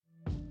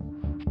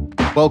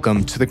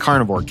Welcome to the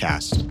Carnivore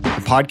Cast,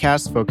 a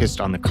podcast focused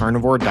on the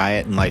carnivore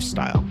diet and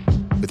lifestyle,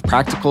 with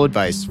practical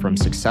advice from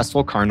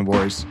successful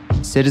carnivores,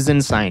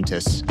 citizen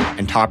scientists,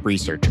 and top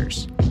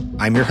researchers.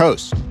 I'm your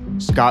host,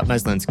 Scott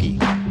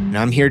Myslinski, and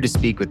I'm here to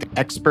speak with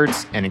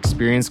experts and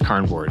experienced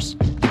carnivores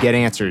to get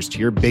answers to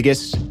your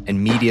biggest and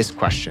meatiest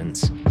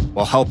questions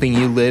while helping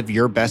you live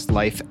your best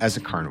life as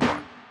a carnivore.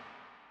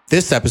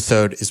 This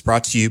episode is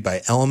brought to you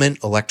by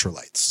Element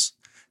Electrolytes.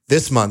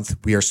 This month,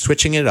 we are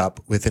switching it up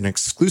with an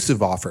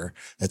exclusive offer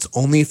that's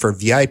only for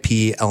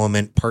VIP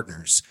Element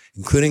partners,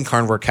 including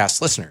Carnivore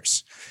Cast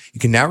listeners. You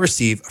can now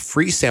receive a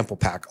free sample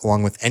pack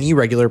along with any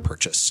regular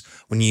purchase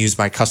when you use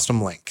my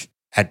custom link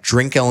at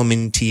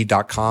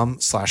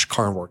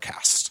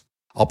drinkelementtea.com/carnivorecast.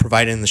 I'll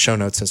provide it in the show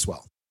notes as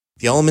well.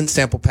 The Element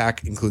sample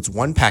pack includes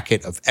one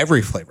packet of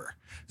every flavor.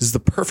 This is the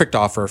perfect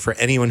offer for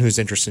anyone who's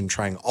interested in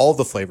trying all of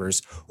the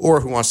flavors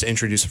or who wants to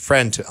introduce a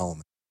friend to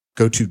Element.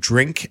 Go to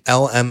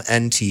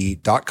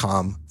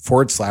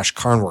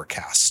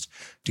drinkelementtea.com/carnivorecast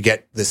to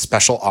get this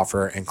special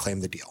offer and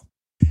claim the deal.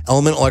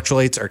 Element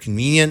electrolytes are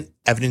convenient,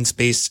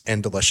 evidence-based,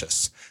 and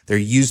delicious. They're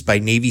used by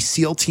Navy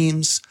SEAL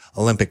teams,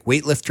 Olympic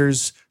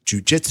weightlifters,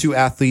 jiu-jitsu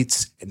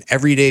athletes, and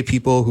everyday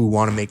people who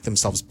want to make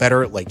themselves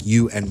better like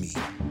you and me.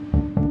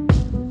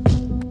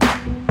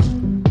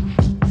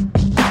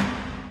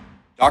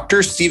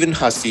 Dr. Stephen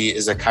Hussey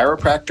is a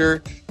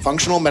chiropractor,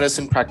 functional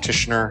medicine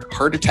practitioner,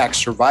 heart attack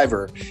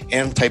survivor,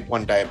 and type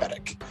 1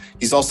 diabetic.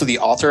 He's also the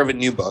author of a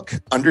new book,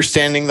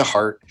 Understanding the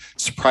Heart,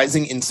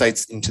 Surprising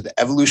Insights into the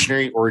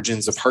Evolutionary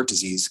Origins of Heart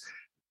Disease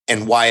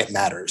and Why It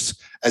Matters,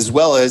 as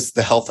well as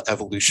The Health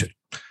Evolution.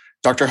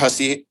 Dr.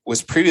 Hussey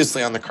was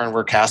previously on the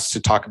Carnivore Cast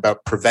to talk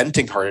about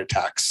preventing heart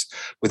attacks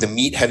with a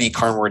meat-heavy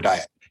carnivore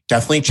diet.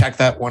 Definitely check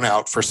that one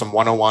out for some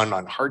 101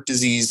 on heart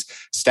disease,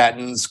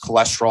 statins,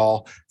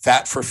 cholesterol,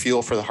 fat for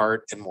fuel for the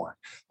heart, and more.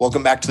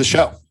 Welcome back to the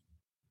show.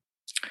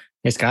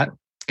 Hey, Scott.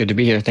 Good to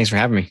be here. Thanks for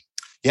having me.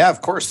 Yeah,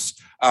 of course.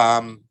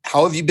 How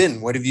have you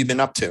been? What have you been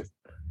up to?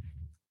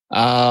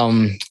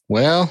 I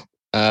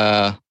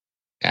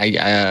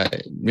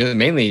really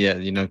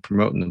mainly,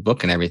 promoting the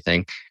book and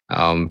everything,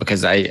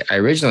 because I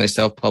originally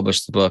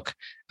self-published the book,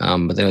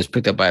 but then it was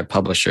picked up by a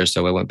publisher.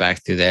 So I went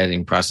back through the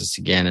editing process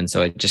again. And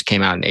so it just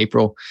came out in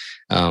April.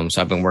 So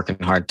I've been working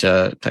hard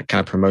to kind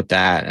of promote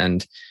that.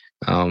 And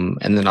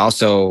then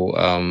also,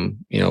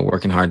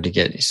 working hard to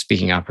get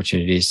speaking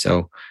opportunities.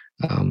 So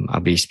I'll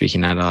be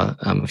speaking at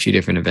a few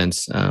different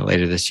events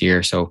later this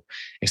year. So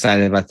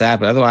excited about that.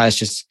 But otherwise,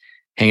 just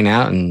hanging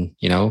out and,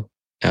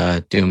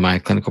 doing my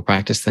clinical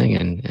practice thing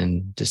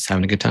and just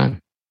having a good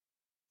time.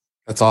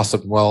 That's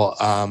awesome. Well,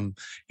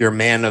 you're a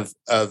man of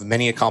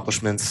many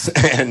accomplishments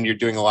and you're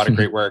doing a lot of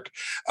great work.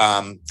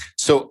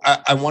 So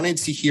I wanted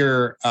to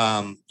hear,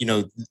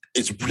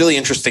 it's a really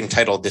interesting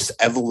title, This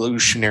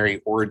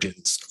Evolutionary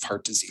Origins of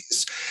Heart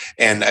Disease.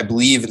 And I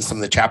believe in some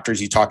of the chapters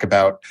you talk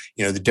about,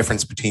 the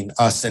difference between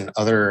us and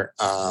other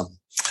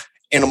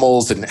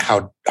animals and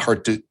how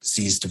heart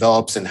disease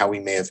develops and how we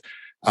may have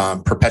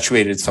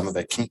perpetuated some of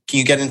it. Can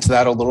you get into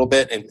that a little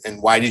bit?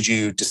 And why did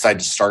you decide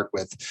to start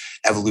with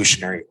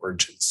evolutionary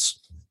origins?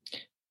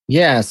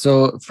 Yeah.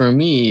 So for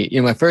me,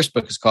 my first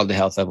book is called The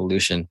Health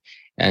Evolution.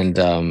 And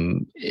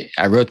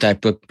I wrote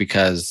that book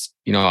because,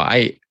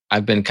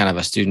 I've been kind of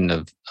a student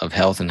of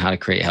health and how to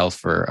create health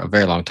for a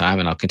very long time,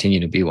 and I'll continue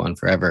to be one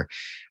forever.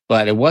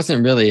 But it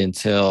wasn't really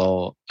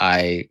until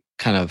I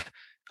kind of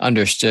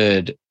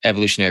understood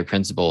evolutionary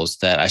principles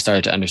that I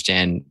started to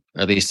understand,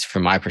 or at least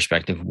from my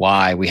perspective,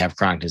 why we have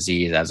chronic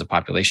disease as a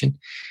population,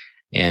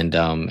 and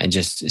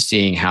just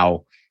seeing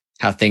how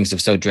things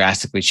have so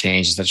drastically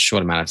changed in such a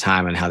short amount of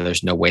time, and how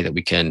there's no way that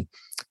we could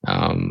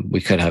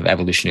have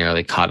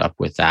evolutionarily caught up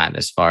with that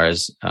as far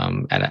as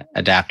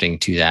adapting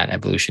to that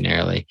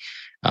evolutionarily,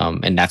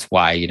 and that's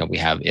why we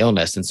have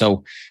illness. And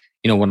so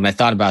when I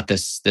thought about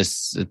this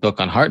book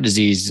on heart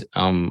disease,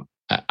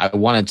 I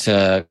wanted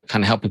to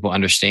kind of help people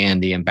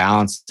understand the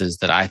imbalances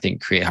that I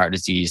think create heart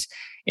disease.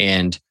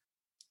 And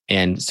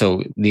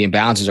so the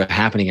imbalances are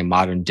happening in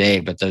modern day,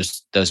 but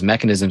those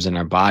mechanisms in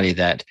our body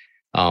that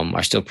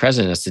are still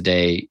present in us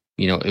today,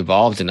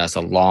 evolved in us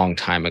a long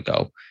time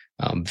ago,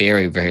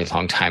 very, very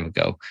long time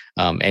ago.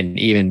 And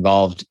even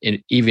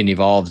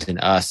evolved in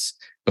us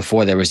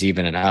before there was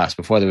even an us,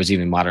 before there was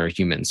even modern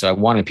humans. So I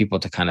wanted people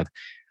to kind of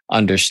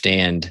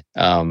understand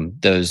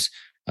those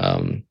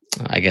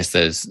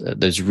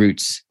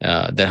roots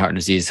that heart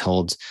disease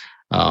holds,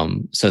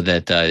 so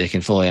that they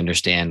can fully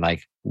understand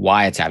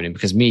why it's happening.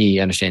 Because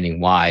understanding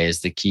why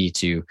is the key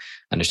to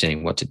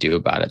understanding what to do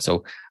about it.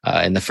 So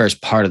in the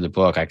first part of the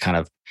book, I kind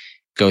of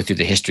go through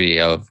the history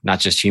of not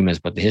just humans,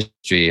 but the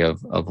history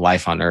of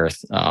life on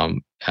Earth,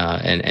 and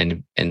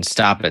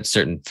stop at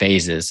certain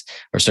phases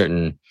or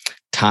certain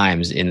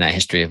times in that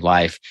history of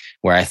life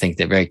where I think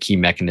that very key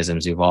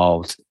mechanisms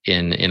evolved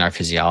in our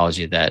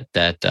physiology that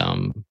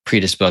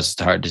predisposes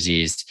to heart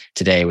disease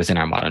today within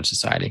our modern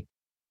society.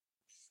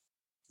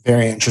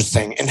 Very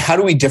interesting. And how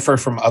do we differ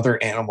from other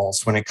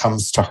animals when it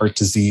comes to heart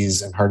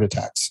disease and heart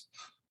attacks?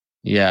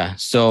 Yeah.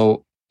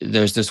 So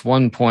there's this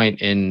one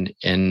point in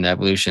the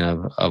evolution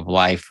of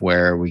life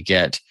where we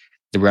get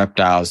the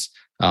reptiles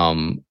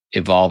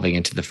evolving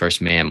into the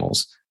first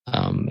mammals.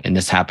 And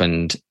this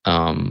happened,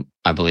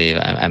 I believe,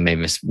 I may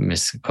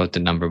misquote the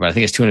number, but I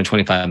think it's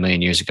 225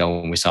 million years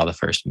ago when we saw the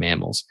first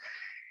mammals.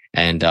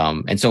 And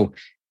so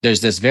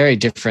there's this very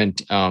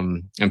different,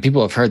 and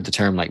people have heard the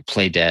term like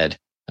play dead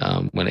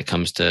when it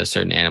comes to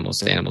certain animals.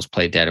 The animals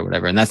play dead or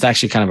whatever. And that's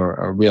actually kind of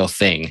a real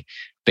thing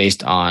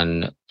based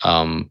on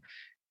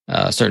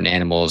certain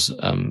animals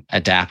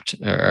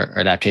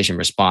adaptation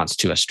response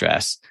to a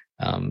stress.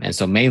 And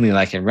so mainly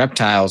like in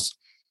reptiles,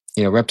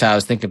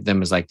 reptiles, think of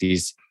them as like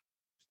these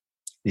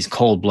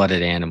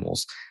cold-blooded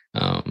animals.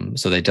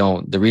 So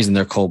the reason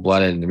they're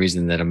cold-blooded and the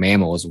reason that a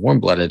mammal is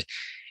warm-blooded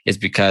is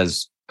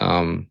because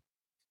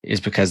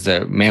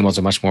the mammals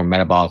are much more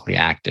metabolically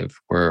active.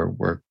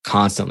 We're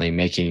constantly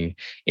making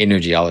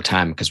energy all the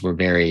time because we're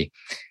very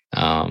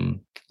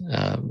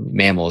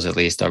mammals, at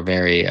least, are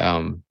very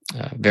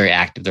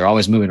active. They're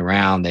always moving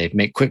around. They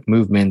make quick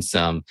movements,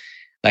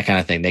 that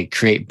kind of thing. They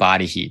create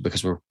body heat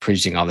because we're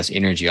producing all this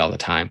energy all the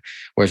time.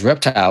 Whereas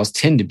reptiles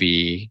tend to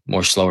be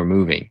more slower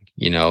moving,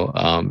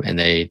 and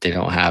they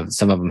don't have,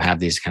 some of them have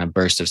these kind of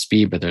bursts of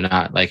speed, but they're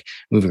not like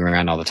moving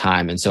around all the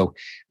time. And so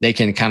they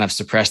can kind of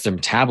suppress their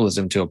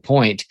metabolism to a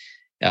point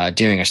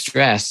during a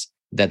stress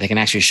that they can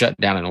actually shut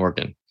down an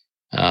organ.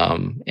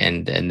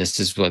 And this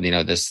is what,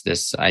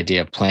 this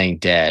idea of playing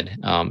dead.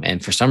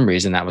 And for some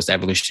reason that was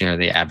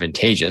evolutionarily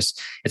advantageous.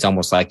 It's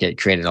almost like it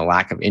created a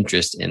lack of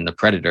interest in the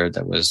predator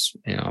that was,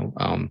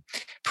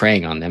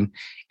 preying on them.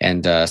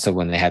 And so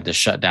when they had this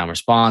shutdown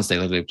response, they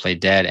literally played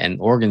dead and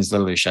organs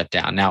literally shut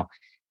down. Now,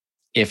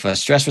 if a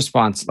stress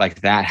response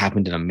like that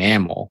happened in a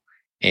mammal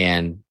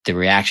and the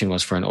reaction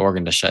was for an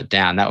organ to shut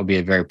down, that would be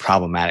a very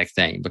problematic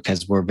thing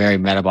because we're very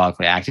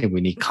metabolically active. We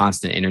need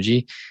constant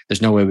energy.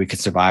 There's no way we could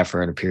survive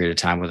for a period of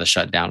time with a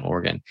shut down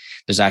organ.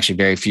 There's actually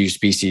very few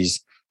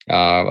species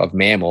of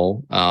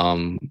mammal,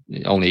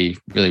 only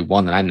really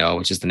one that I know,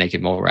 which is the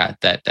naked mole rat,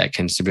 that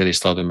can severely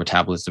slow their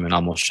metabolism and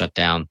almost shut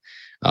down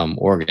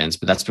organs.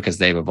 But that's because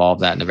they've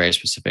evolved that in a very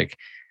specific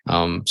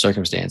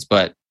circumstance.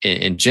 But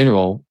in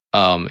general,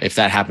 if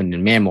that happened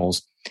in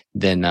mammals,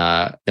 then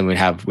we'd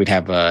have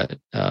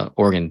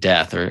organ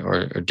death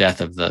or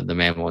death of the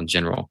mammal in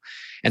general.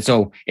 And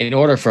so in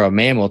order for a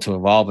mammal to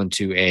evolve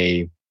into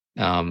a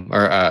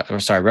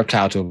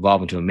reptile to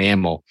evolve into a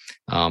mammal,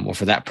 or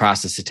for that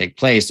process to take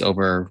place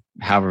over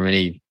however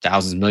many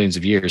thousands, millions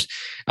of years,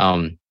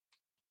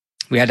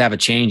 we had to have a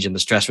change in the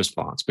stress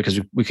response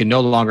because we could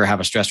no longer have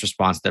a stress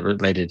response that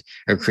related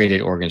or created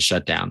organ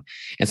shutdown.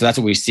 And so that's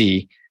what we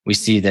see. We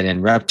see that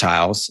in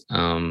reptiles,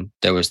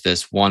 there was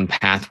this one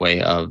pathway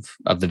of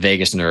the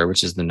vagus nerve,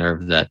 which is the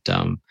nerve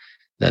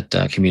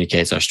that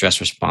communicates our stress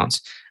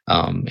response,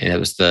 and it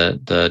was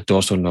the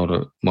dorsal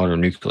motor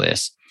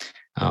nucleus.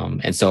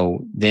 And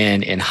so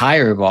then in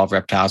higher evolved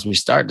reptiles, we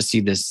start to see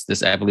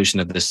this evolution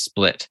of this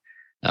split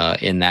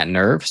in that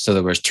nerve. So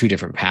there was two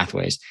different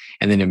pathways.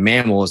 And then in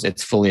mammals,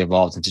 it's fully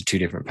evolved into two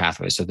different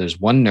pathways. So there's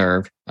one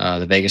nerve,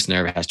 the vagus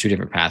nerve has two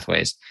different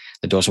pathways,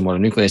 the dorsal motor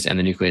nucleus and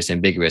the nucleus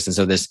ambiguus. And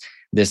so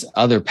this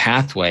other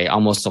pathway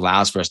almost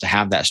allows for us to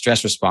have that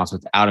stress response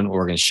without an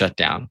organ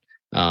shutdown.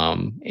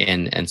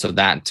 And so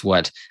that's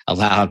what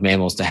allowed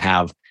mammals to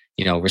have,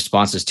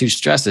 responses to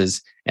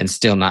stresses and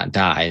still not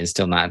die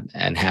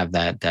and have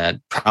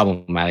that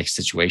problematic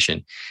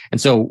situation.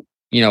 And so,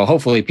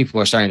 hopefully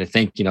people are starting to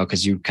think,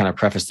 because you kind of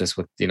preface this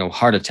with,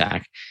 heart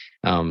attack.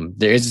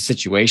 There is a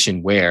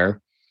situation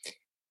where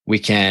we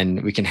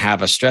can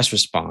have a stress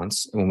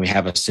response when we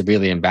have a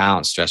severely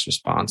imbalanced stress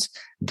response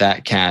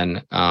that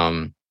can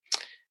kind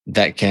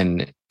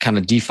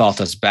of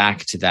default us back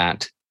to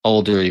that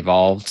older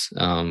evolved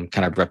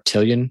kind of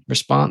reptilian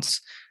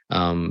response.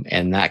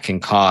 And that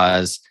can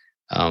cause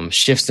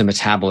shifts in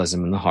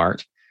metabolism in the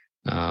heart,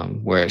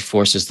 where it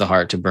forces the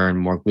heart to burn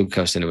more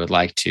glucose than it would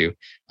like to.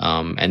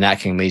 And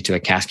that can lead to a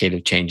cascade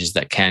of changes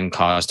that can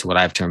cause to what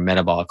I've termed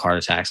metabolic heart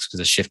attacks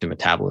because of shift in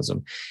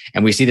metabolism.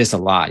 And we see this a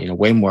lot,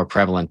 way more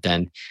prevalent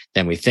than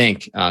we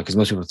think, because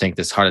most people think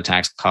this heart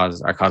attacks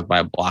are caused by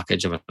a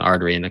blockage of an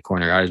artery in the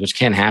coronary arteries, which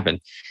can happen.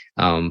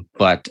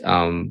 But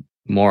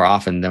more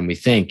often than we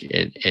think,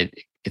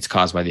 it's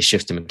caused by the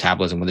shift in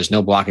metabolism when there's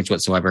no blockage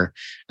whatsoever,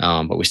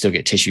 but we still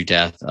get tissue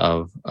death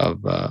of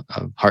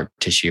heart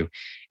tissue.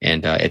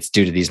 And it's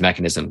due to these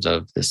mechanisms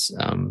of this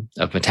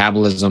of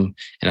metabolism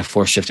and a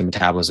forced shift in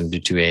metabolism due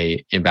to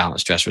a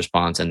imbalanced stress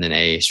response and then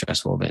a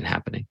stressful event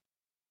happening.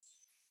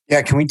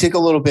 Yeah, can we take a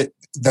little bit?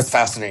 That's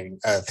fascinating.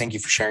 Thank you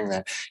for sharing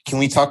that. Can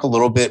we talk a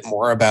little bit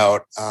more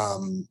about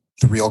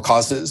the real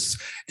causes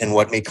and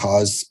what may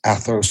cause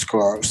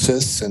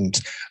atherosclerosis and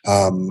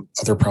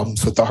other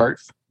problems with the heart?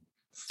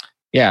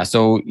 Yeah,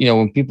 so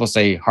when people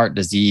say heart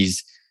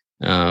disease,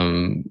 we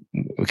kind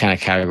of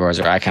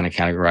categorize, or I kind of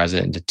categorize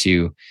it into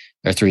two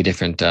or three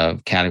different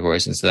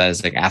categories. And so that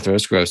is like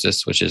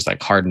atherosclerosis, which is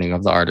like hardening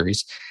of the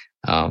arteries,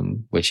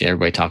 which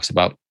everybody talks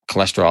about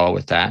cholesterol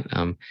with that.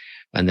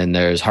 And then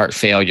there's heart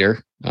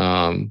failure,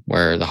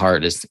 where the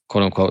heart is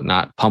quote unquote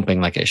not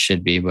pumping like it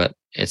should be, but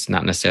it's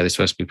not necessarily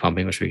supposed to be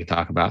pumping, which we can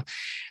talk about.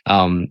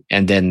 And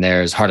then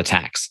there's heart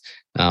attacks,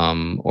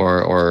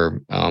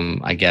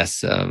 I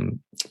guess,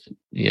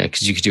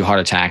 because you could do heart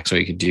attacks, or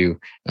you could do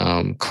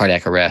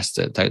cardiac arrest,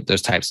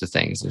 those types of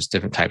things. There's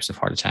different types of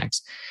heart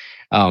attacks.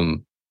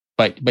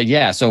 But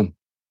yeah, so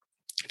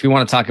if we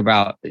want to talk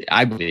about,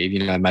 I believe,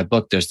 in my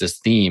book, there's this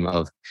theme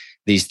of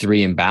these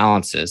three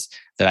imbalances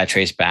that I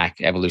trace back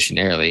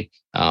evolutionarily.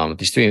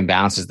 These three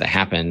imbalances that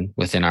happen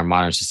within our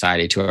modern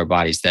society to our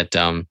bodies that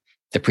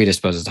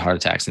predisposes to heart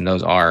attacks. And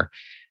those are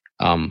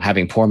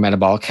having poor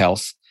metabolic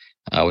health,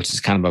 which is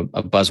kind of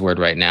a buzzword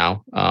right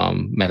now.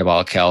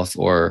 Metabolic health,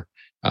 or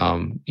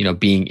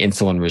being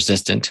insulin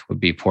resistant would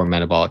be poor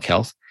metabolic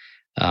health,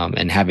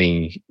 and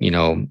having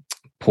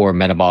poor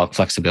metabolic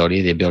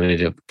flexibility, the ability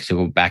to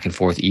go back and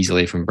forth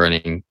easily from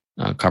burning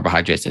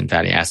carbohydrates and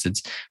fatty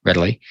acids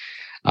readily.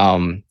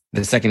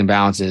 The second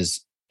imbalance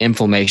is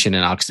inflammation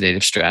and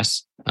oxidative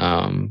stress.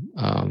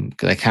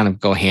 They kind of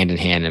go hand in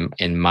hand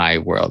in my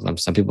world.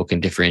 Some people can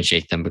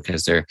differentiate them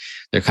because they're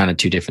kind of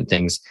two different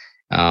things,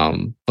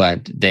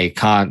 but they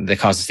cause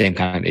the same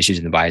kind of issues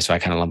in the body. So I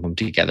kind of lump them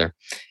together,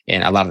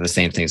 and a lot of the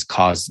same things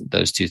cause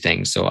those two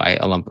things. So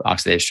I lump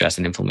oxidative stress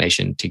and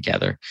inflammation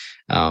together,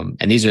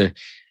 and these are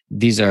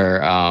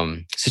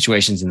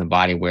situations in the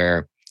body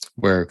where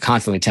we're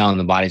constantly telling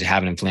the body to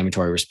have an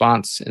inflammatory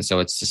response. And so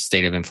it's a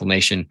state of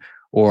inflammation,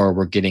 or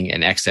we're getting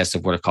an excess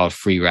of what are called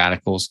free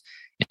radicals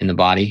in the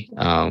body,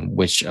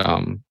 which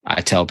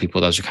I tell people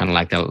those are kind of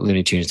like the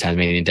Looney Tunes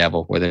Tasmanian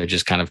devil, where they're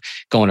just kind of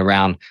going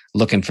around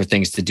looking for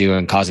things to do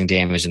and causing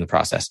damage in the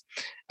process.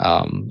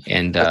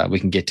 We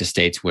can get to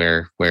states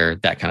where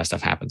that kind of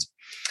stuff happens.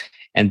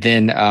 And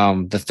then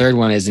the third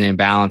one is an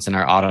imbalance in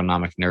our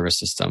autonomic nervous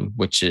system,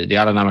 which the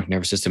autonomic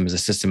nervous system is a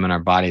system in our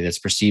body that's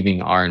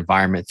perceiving our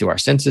environment through our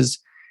senses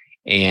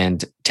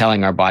and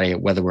telling our body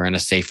whether we're in a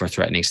safe or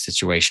threatening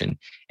situation.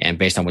 And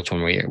based on which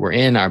one we're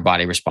in, our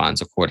body responds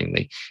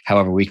accordingly.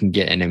 However, we can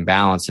get an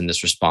imbalance in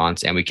this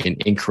response, and we can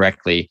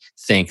incorrectly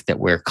think that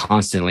we're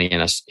constantly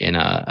in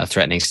a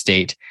threatening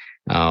state.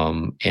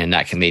 And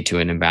that can lead to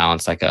an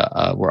imbalance, like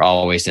we're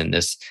always in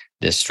this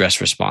stress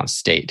response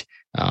state.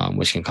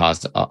 Which can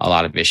cause a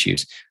lot of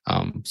issues.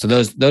 So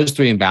those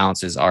three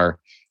imbalances are,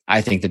 I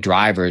think, the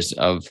drivers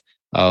of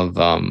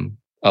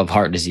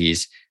heart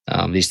disease.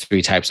 These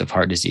three types of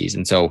heart disease,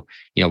 and so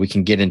we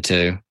can get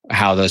into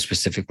how those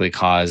specifically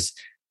cause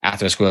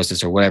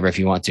atherosclerosis or whatever if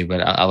you want to,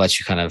 but I'll let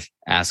you kind of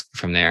ask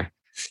from there.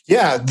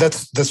 Yeah,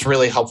 that's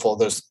really helpful.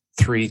 Those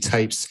three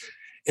types,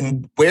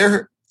 and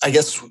where I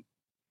guess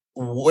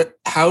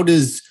how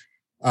does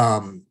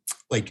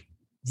like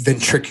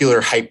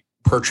ventricular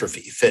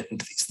hypertrophy fit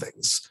into these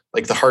things,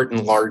 like the heart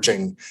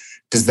enlarging?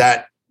 Does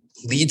that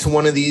lead to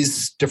one of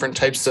these different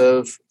types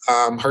of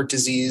heart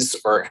disease,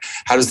 or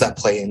how does that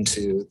play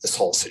into this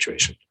whole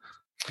situation?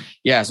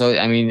 Yeah, so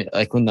I mean,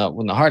 like when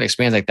the heart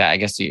expands like that, I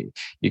guess you're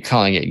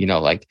calling it,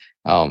 like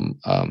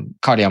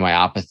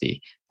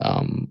cardiomyopathy,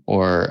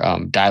 or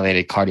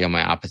dilated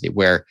cardiomyopathy,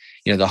 where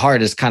the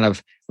heart is kind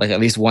of like, at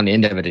least one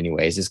end of it,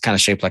 anyways, is kind of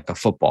shaped like a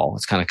football.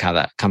 It's kind of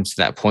that comes to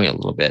that point a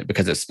little bit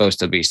because it's supposed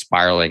to be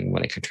spiraling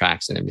when it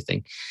contracts and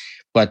everything.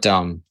 But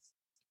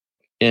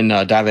in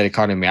dilated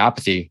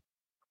cardiomyopathy,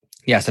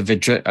 yes,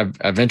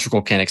 a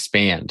ventricle can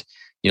expand,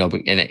 and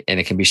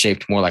it can be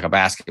shaped more like a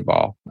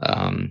basketball,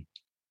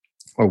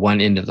 or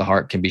one end of the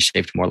heart can be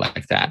shaped more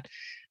like that.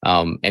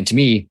 And to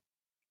me,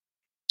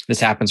 this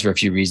happens for a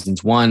few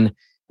reasons. One,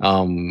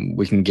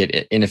 we can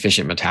get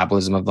inefficient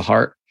metabolism of the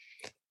heart,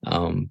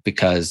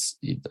 because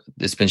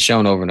it's been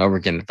shown over and over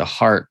again that the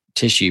heart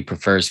tissue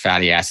prefers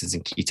fatty acids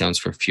and ketones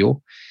for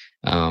fuel,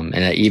 and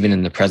that even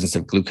in the presence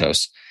of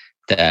glucose,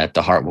 that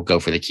the heart will go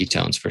for the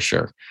ketones for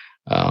sure.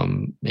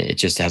 It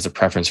just has a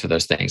preference for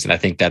those things. And I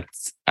think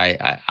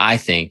I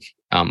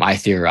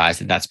theorize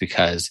that that's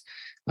because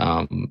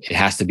it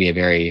has to be a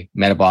very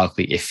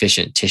metabolically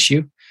efficient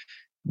tissue,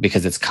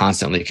 because it's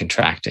constantly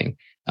contracting,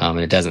 and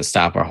it doesn't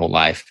stop our whole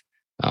life.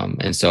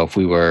 And so if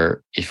we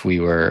were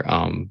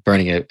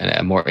burning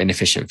a more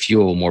inefficient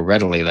fuel more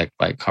readily, like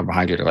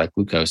carbohydrate or like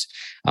glucose,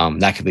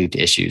 that could lead to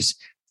issues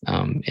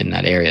in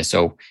that area.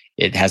 So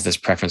it has this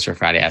preference for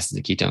fatty acids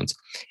and ketones.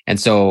 And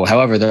so,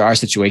 however, there are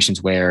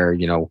situations where,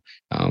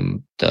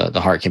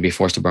 the heart can be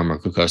forced to burn more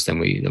glucose than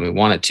we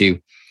want it to.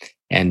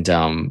 And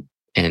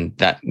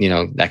that,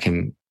 that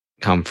can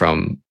come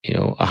from,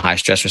 a high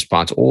stress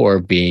response, or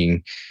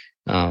being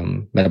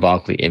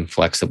metabolically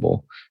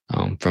inflexible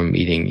from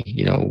eating,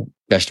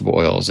 vegetable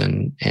oils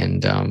and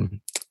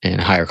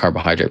higher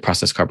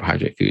processed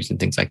carbohydrate foods and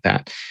things like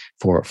that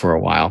for a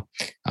while.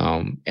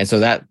 And so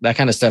that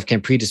kind of stuff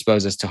can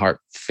predispose us to heart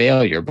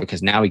failure,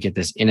 because now we get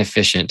this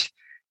inefficient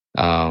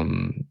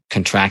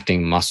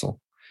contracting muscle.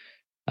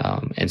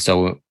 And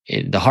so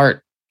the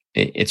heart,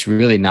 it's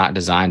really not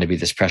designed to be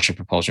this pressure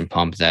propulsion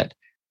pump that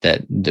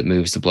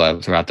moves the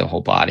blood throughout the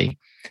whole body.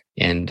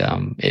 And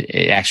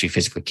it actually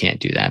physically can't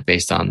do that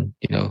based on,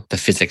 the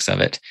physics of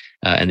it,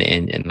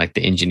 and like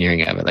the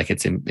engineering of it. Like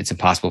it's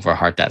impossible for a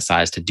heart that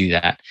size to do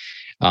that,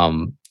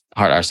 heart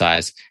our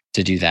size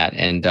to do that.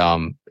 And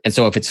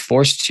so if it's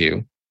forced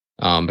to,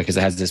 because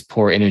it has this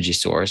poor energy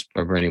source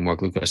by burning more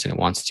glucose than it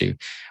wants to,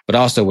 but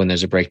also when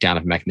there's a breakdown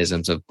of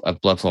mechanisms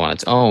of blood flow on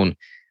its own,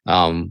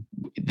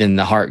 then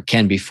the heart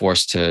can be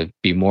forced to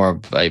be more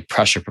of a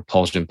pressure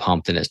propulsion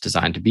pump than it's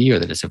designed to be, or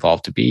that it's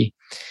evolved to be.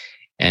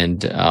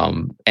 And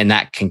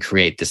that can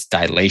create this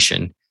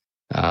dilation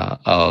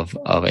of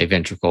a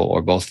ventricle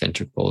or both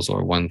ventricles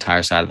or one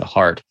entire side of the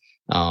heart,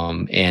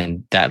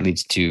 and that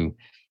leads to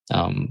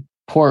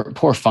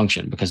poor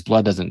function because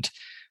blood doesn't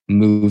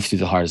move through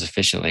the heart as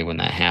efficiently when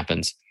that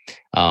happens.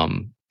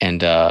 And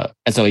so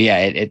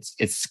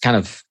it's kind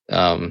of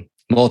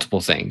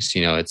multiple things.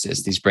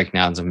 It's these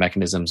breakdowns of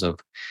mechanisms of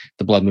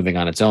the blood moving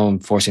on its own,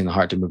 forcing the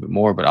heart to move it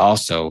more, but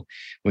also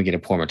we get a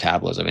poor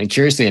metabolism. And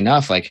curiously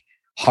enough, like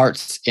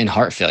hearts in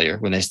heart failure,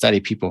 when they study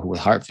people with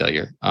heart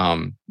failure,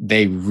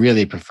 they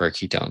really prefer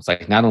ketones.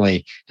 Like not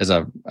only does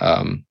a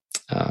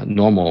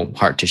normal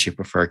heart tissue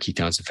prefer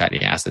ketones and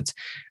fatty acids,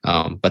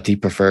 but the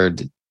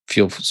preferred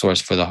fuel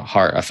source for the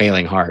heart, a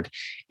failing heart,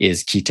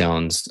 is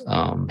ketones,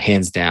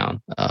 hands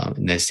down.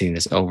 And they've seen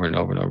this over and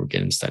over and over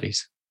again in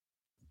studies.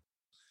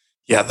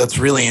 Yeah, that's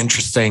really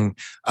interesting.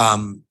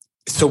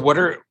 So what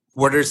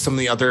are some of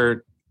the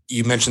other,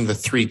 you mentioned the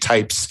 3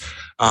 types.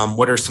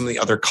 What are some of the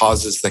other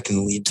causes that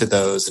can lead to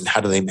those, and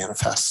how do they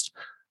manifest?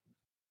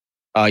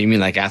 You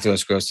mean like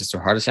atherosclerosis or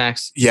heart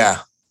attacks?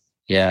 Yeah.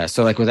 Yeah.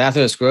 So like with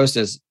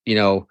atherosclerosis,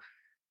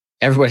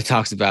 everybody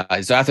talks about,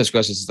 so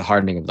atherosclerosis is the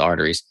hardening of the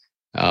arteries.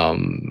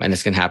 And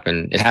this can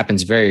happen. It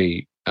happens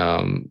very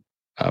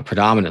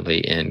predominantly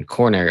in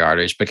coronary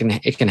arteries, but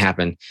it can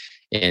happen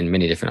in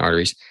many different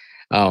arteries.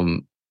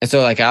 And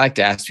so like I like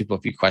to ask people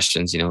a few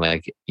questions,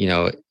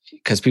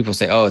 because people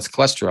say, oh, it's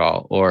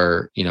cholesterol,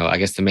 or, I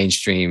guess the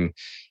mainstream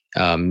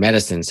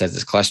medicine says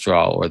it's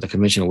cholesterol, or the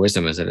conventional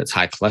wisdom is that it's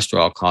high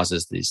cholesterol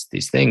causes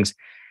these things.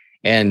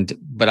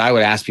 But I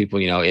would ask people,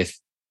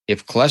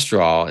 if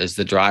cholesterol is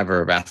the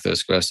driver of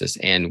atherosclerosis,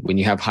 and when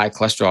you have high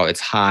cholesterol, it's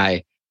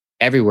high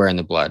everywhere in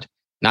the blood,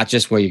 not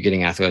just where you're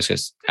getting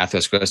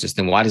atherosclerosis,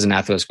 then why doesn't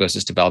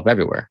atherosclerosis develop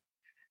everywhere?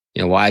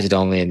 Why is it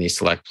only in these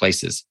select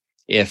places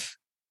if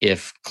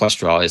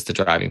cholesterol is the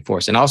driving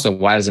force? And also,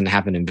 why doesn't it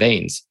happen in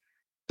veins?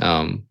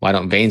 Why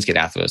don't veins get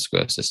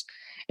atherosclerosis?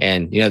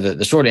 And,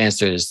 the short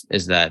answer is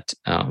that,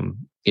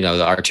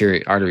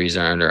 the arteries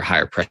are under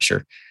higher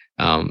pressure.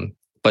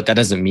 But that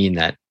doesn't mean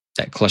that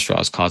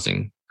cholesterol is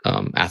causing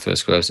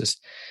atherosclerosis.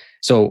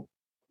 So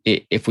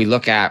if we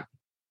look at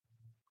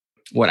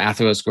what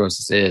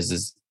atherosclerosis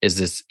is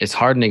it's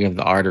hardening of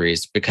the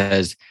arteries,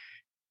 because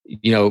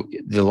the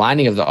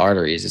lining of the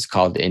arteries is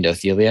called the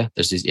endothelia.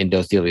 There's these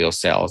endothelial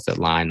cells that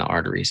line the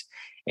arteries,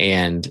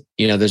 and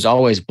there's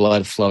always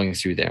blood flowing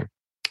through there.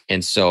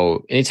 And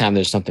so anytime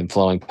there's something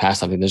flowing past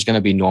something, there's going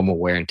to be normal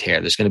wear and tear.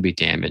 There's going to be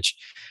damage.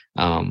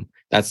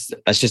 That's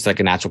just like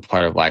a natural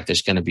part of life.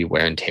 There's going to be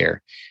wear and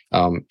tear.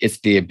 It's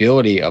the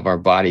ability of our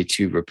body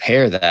to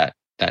repair that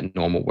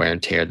normal wear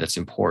and tear that's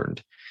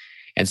important.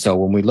 And so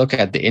when we look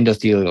at the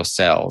endothelial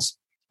cells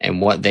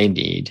and what they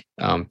need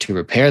to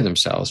repair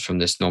themselves from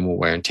this normal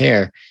wear and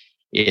tear,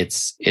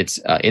 it's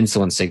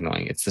insulin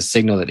signaling. It's the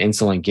signal that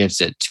insulin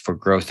gives it for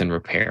growth and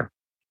repair.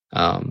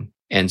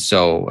 And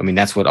so,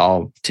 that's what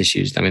all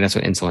tissues, that's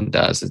what insulin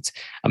does. It's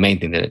a main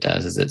thing that it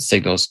does is it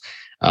signals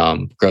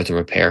growth and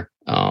repair.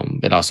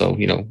 It also,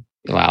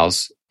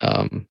 allows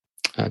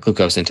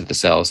glucose into the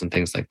cells and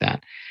things like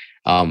that.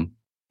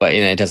 But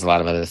it does a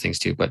lot of other things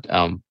too. But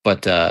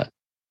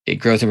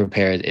growth and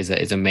repair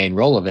is a main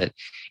role of it.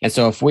 And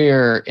so if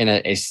we're in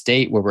a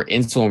state where we're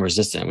insulin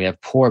resistant, we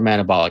have poor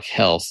metabolic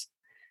health,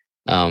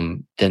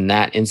 then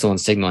that insulin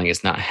signaling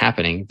is not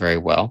happening very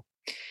well.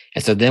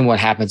 And so then what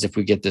happens if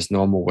we get this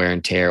normal wear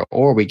and tear,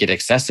 or we get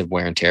excessive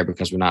wear and tear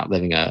because we're not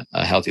living a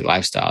healthy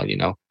lifestyle?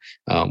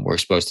 We're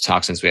exposed to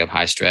toxins, we have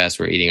high stress,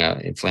 we're eating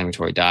an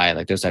inflammatory diet,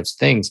 like those types of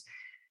things.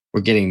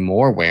 We're getting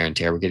more wear and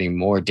tear, we're getting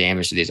more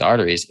damage to these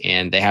arteries,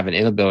 and they have an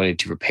inability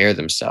to repair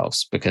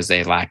themselves because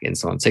they lack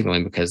insulin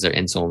signaling, because they're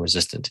insulin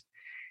resistant.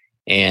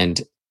 And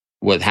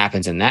what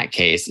happens in that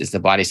case is the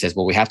body says,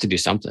 well, we have to do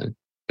something,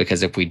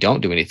 because if we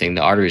don't do anything,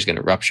 the artery is going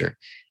to rupture.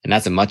 And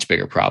that's a much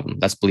bigger problem.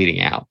 That's bleeding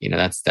out.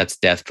 That's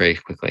death very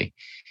quickly.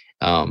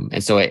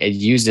 And so it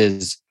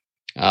uses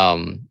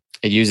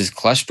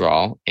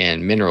cholesterol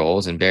and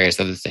minerals and various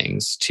other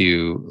things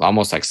to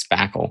almost like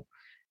spackle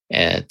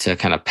to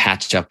kind of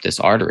patch up this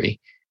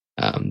artery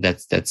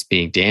that's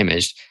being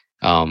damaged.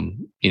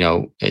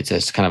 It's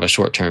just kind of a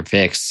short-term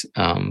fix.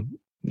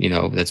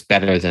 That's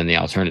better than the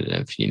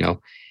alternative.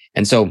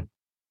 And so.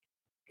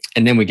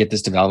 And then we get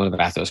this development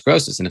of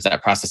atherosclerosis. And if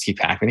that process keeps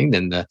happening,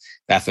 then the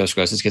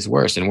atherosclerosis gets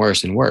worse and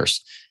worse and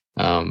worse.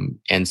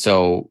 And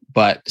so,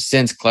 but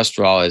since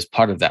cholesterol is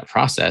part of that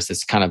process,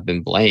 it's kind of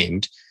been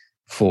blamed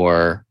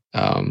for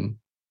the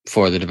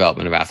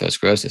development of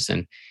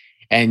atherosclerosis.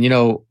 And,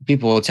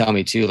 people will tell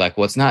me too, like,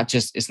 well, it's not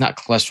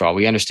cholesterol.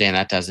 We understand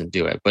that doesn't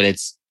do it, but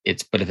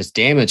but if it's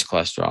damaged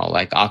cholesterol,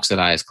 like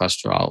oxidized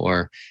cholesterol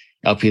or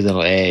LP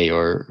little a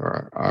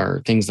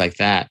or things like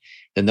that,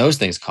 then those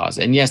things cause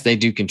it. And yes, they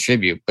do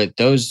contribute, but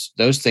those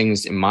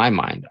things in my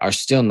mind are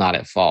still not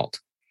at fault.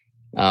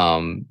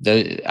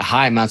 The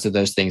high amounts of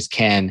those things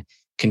can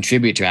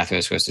contribute to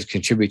atherosclerosis,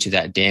 contribute to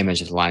that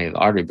damage of the lining of the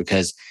artery,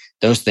 because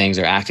those things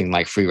are acting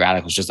like free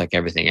radicals, just like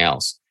everything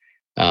else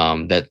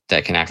that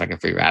can act like a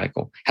free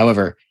radical.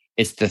 However,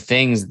 it's the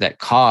things that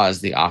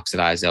cause the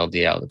oxidized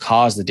LDL, that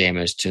cause the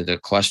damage to the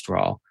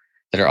cholesterol,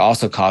 that are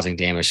also causing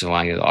damage to the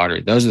lining of the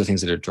artery. Those are the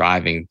things that are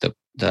driving the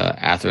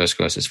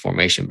atherosclerosis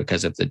formation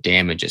because of the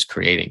damage it's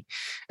creating.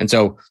 And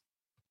so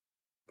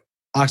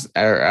our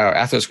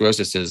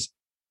atherosclerosis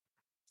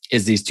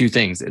is these two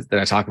things that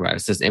I talk about.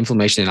 It says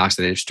inflammation and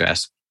oxidative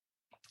stress,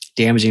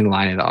 damaging the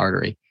lining of the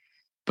artery.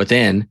 But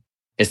then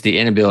it's the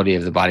inability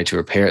of the body to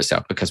repair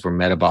itself because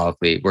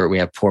we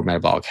have poor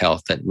metabolic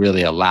health that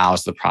really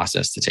allows the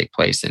process to take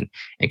place and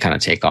kind of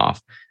take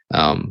off.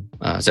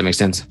 Does that make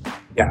sense?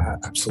 Yeah,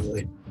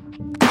 absolutely.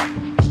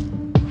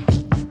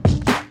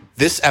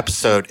 This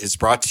episode is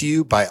brought to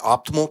you by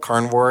Optimal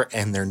Carnivore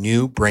and their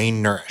new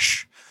Brain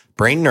Nourish.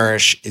 Brain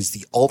Nourish is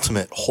the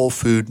ultimate whole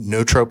food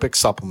nootropic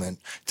supplement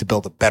to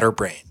build a better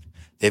brain.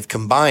 They've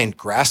combined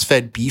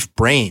grass-fed beef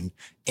brain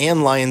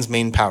and lion's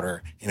mane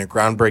powder in a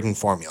groundbreaking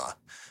formula.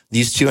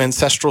 These two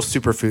ancestral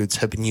superfoods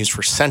have been used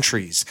for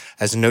centuries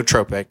as a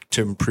nootropic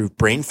to improve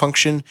brain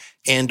function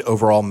and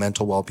overall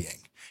mental well-being.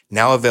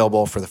 Now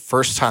available for the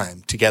first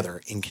time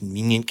together in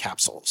convenient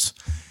capsules.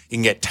 You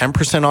can get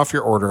 10% off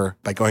your order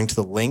by going to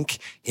the link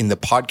in the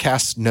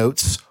podcast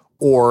notes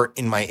or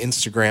in my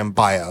Instagram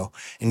bio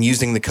and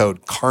using the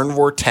code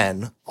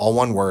carnivore10, all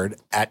one word,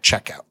 at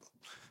checkout.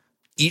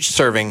 Each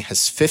serving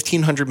has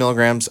 1,500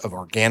 milligrams of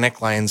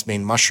organic lion's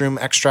mane mushroom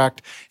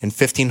extract and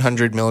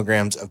 1,500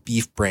 milligrams of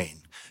beef brain.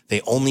 They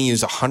only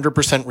use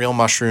 100% real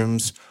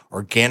mushrooms,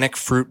 organic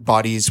fruit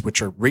bodies,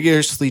 which are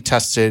rigorously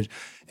tested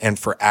and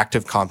for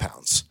active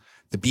compounds.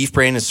 The beef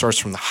brain is sourced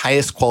from the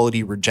highest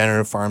quality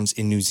regenerative farms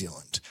in New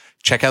Zealand.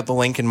 Check out the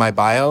link in my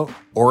bio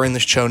or in the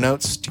show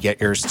notes to get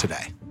yours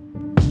today.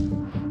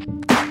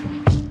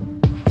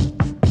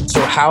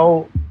 So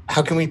how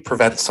can we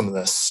prevent some of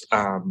this?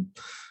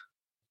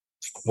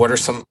 What are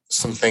some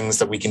things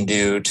that we can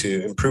do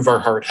to improve our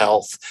heart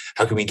health?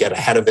 How can we get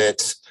ahead of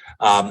it?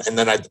 And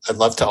then I'd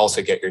love to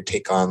also get your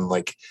take on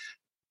like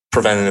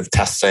preventative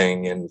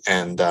testing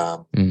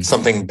and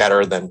something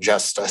better than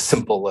just a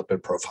simple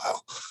lipid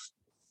profile.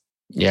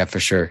 Yeah, for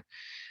sure.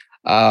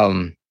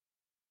 So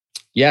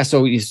in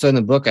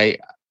the book, I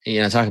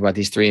talk about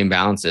these three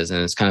imbalances, and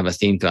it's kind of a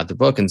theme throughout the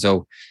book. And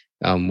so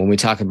when we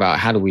talk about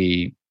how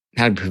to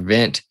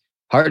prevent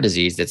heart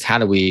disease, it's how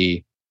do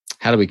we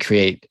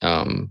create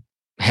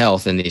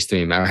health in these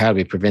three, or how do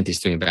we prevent these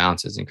three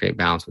imbalances and create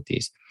balance with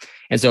these?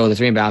 And so the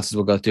three imbalances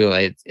we'll go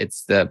through.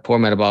 It's the poor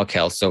metabolic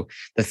health. So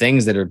the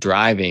things that are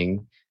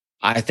driving,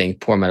 I think,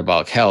 poor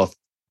metabolic health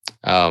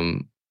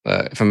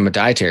from a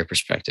dietary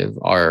perspective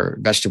are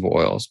vegetable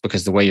oils,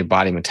 because the way your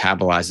body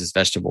metabolizes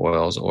vegetable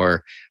oils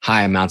or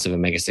high amounts of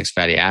omega-6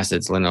 fatty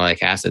acids,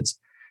 linoleic acids,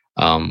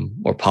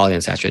 or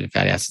polyunsaturated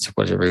fatty acids,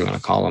 whatever you want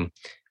to call them.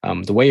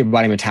 The way your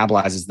body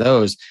metabolizes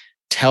those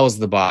tells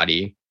the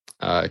body,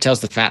 it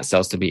tells the fat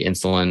cells to be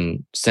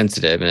insulin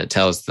sensitive, and it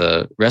tells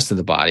the rest of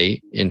the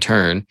body in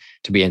turn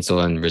to be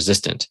insulin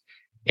resistant.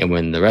 And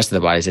when the rest of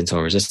the body is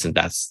insulin resistant,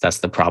 that's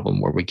the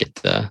problem where we get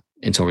the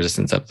insulin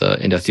resistance of the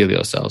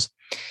endothelial cells.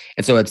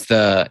 And so it's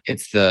the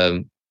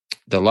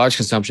large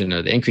consumption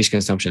or the increased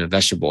consumption of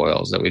vegetable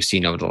oils that we've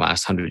seen over the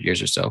last 100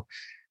 years or so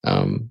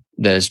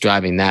that is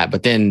driving that.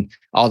 But then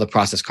all the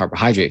processed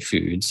carbohydrate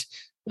foods,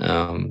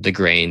 the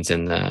grains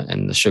and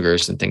the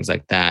sugars and things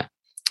like that,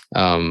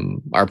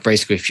 are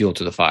basically fuel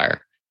to the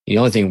fire. The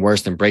only thing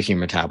worse than breaking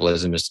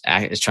metabolism is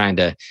trying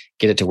to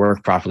get it to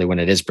work properly when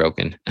it is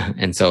broken.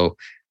 And so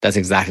that's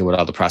exactly what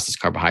all the processed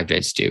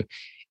carbohydrates do.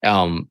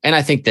 And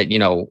I think that,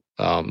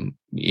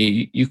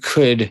 you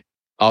could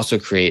also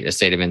create a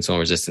state of insulin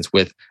resistance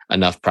with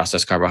enough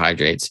processed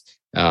carbohydrates,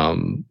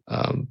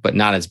 but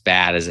not as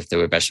bad as if there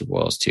were vegetable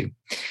oils too.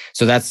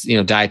 So that's,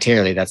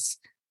 dietarily, that's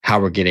how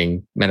we're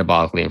getting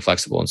metabolically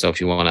inflexible. And so if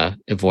you want to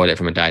avoid it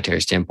from a dietary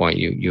standpoint,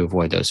 you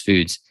avoid those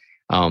foods.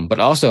 But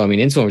also,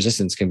 insulin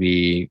resistance can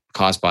be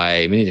caused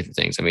by many different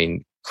things.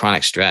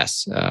 Chronic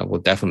stress will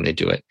definitely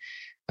do it.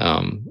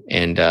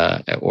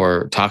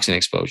 Or toxin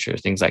exposure,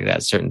 things like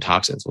that. Certain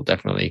toxins will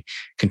definitely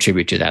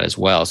contribute to that as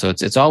well. So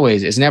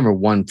it's never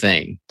one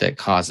thing that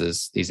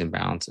causes these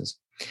imbalances.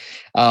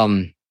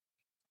 When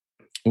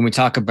we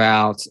talk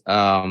about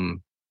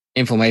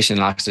inflammation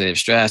and oxidative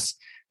stress,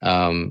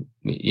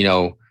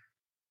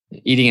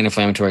 eating an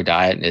inflammatory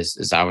diet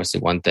is obviously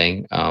one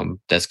thing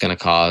that's going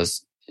to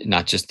cause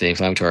not just the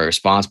inflammatory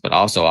response, but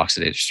also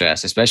oxidative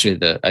stress, especially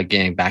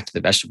getting back to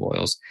the vegetable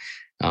oils.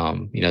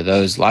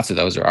 Lots of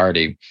those are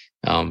already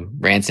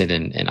rancid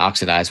and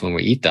oxidized when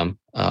we eat them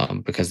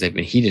because they've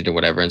been heated or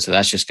whatever. And so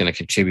that's just going to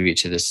contribute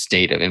to this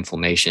state of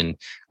inflammation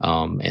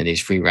and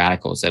these free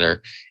radicals that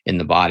are in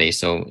the body.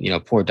 So,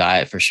 poor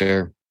diet for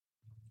sure.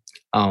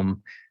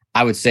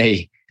 I would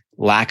say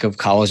lack of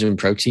collagen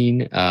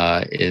protein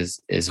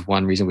is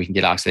one reason we can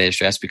get oxidative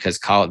stress, because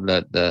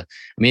the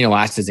amino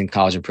acids in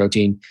collagen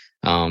protein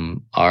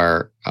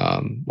are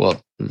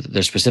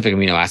there's specific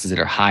amino acids that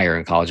are higher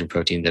in collagen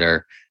protein that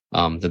are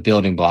the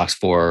building blocks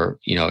for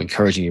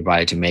encouraging your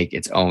body to make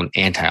its own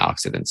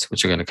antioxidants,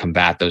 which are going to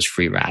combat those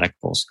free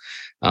radicals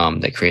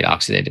that create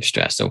oxidative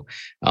stress. So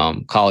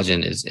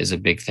collagen is a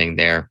big thing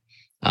there,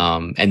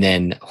 and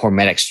then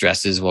hormetic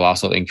stresses will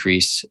also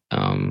increase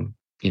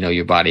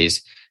your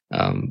body's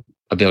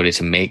ability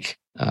to make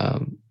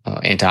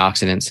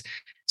antioxidants.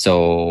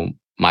 So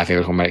my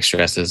favorite hormetic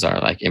stresses are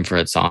like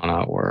infrared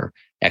sauna or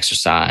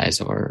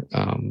exercise or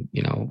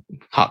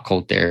hot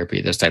cold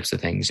therapy, those types of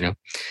things, that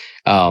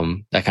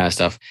kind of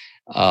stuff.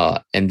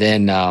 And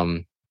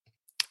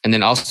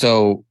then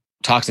also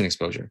toxin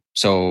exposure.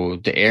 So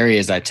the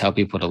areas I tell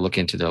people to look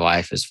into their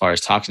life as far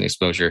as toxin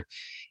exposure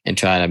and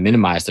try to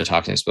minimize their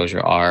toxin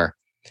exposure are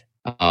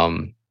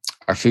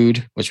our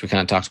food, which we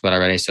kind of talked about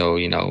already. So,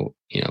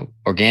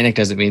 organic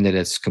doesn't mean that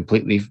it's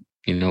completely,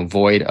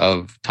 void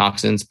of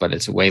toxins, but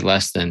it's way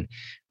less than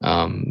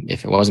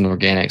if it wasn't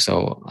organic.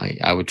 So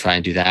I would try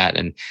and do that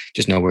and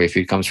just know where your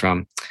food comes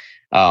from.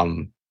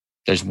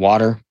 There's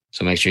water.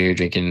 So make sure you're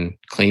drinking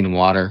clean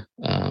water,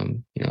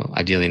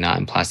 ideally not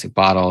in plastic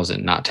bottles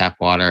and not tap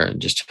water,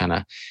 and just kind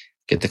of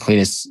get the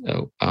cleanest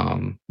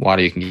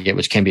water you can get,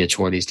 which can be a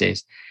chore these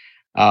days.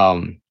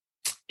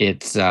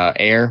 It's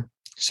air.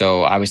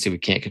 So obviously we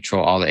can't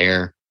control all the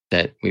air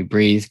that we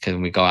breathe because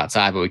we go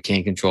outside, but we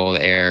can control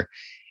the air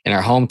in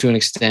our home to an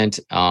extent,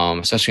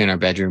 especially in our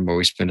bedroom where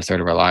we spend a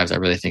third of our lives. I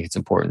really think it's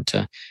important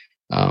to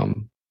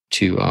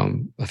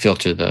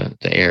filter the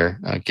air,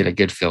 get a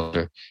good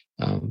filter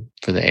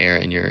for the air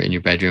in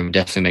your bedroom.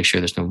 Definitely make sure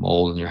there's no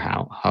mold in your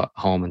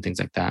home and things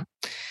like that.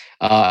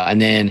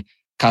 And then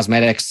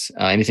cosmetics,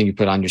 anything you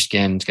put on your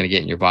skin is going to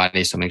get in your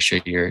body. So make sure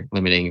you're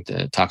limiting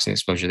the toxin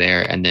exposure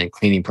there. And then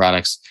cleaning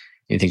products,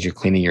 anything you're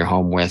cleaning your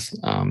home with,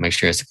 make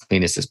sure it's the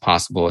cleanest as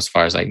possible as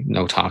far as like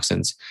no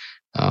toxins,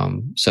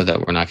 so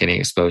that we're not getting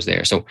exposed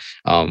there. So,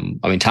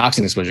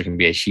 toxin exposure can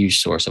be a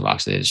huge source of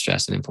oxidative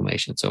stress and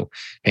inflammation. So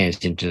paying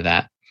attention to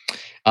that.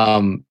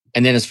 And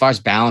then as far as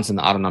balance in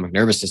the autonomic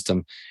nervous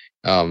system,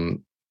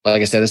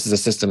 like I said, this is a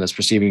system that's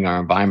perceiving our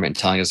environment and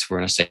telling us if we're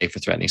in a safe or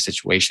threatening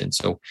situation.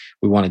 So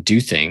we want to do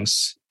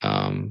things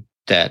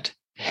that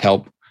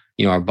help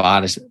our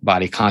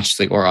body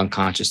consciously or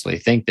unconsciously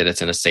think that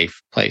it's in a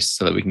safe place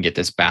so that we can get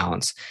this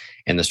balance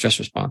in the stress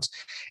response.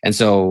 And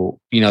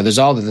so, there's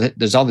all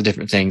the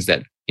different things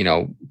that,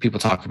 people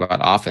talk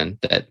about often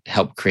that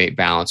help create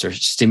balance or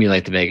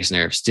stimulate the vagus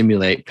nerve,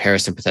 stimulate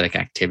parasympathetic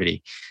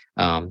activity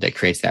that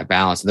creates that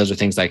balance. And those are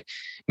things like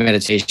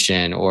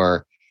meditation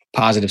or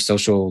positive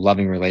social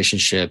loving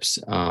relationships,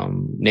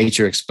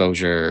 nature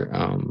exposure,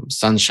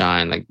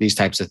 sunshine, like these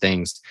types of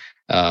things,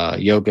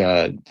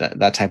 yoga,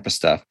 that type of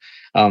stuff.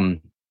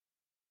 And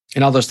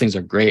all those things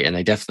are great and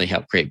they definitely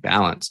help create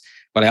balance.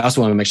 But I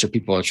also want to make sure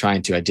people are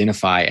trying to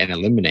identify and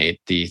eliminate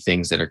the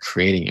things that are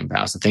creating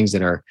imbalance, the things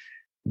that are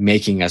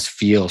making us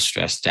feel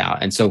stressed out.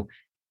 And so,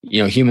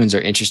 humans are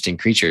interesting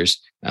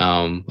creatures.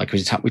 Like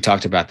we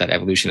talked about that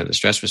evolution of the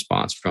stress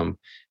response from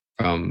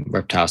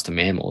reptiles to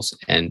mammals.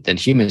 And then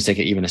humans take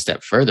it even a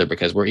step further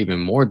because we're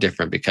even more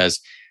different because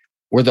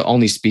we're the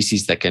only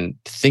species that can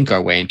think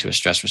our way into a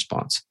stress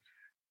response.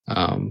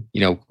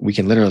 We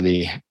can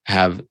literally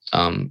have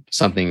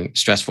something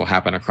stressful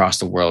happen across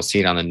the world, see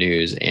it on the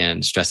news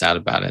and stress out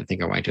about it and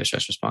think our way into a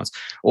stress response,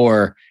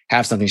 or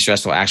have something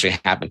stressful actually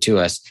happen to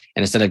us.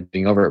 And instead of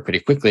being over it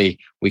pretty quickly,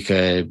 we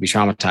could be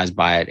traumatized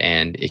by it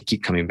and it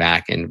keep coming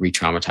back and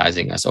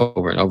re-traumatizing us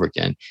over and over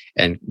again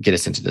and get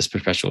us into this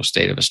perpetual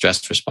state of a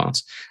stress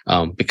response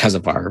because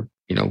of our,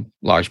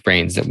 large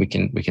brains that we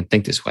can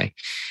think this way.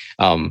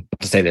 To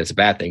say that it's a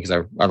bad thing because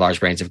our large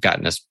brains have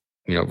gotten us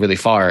really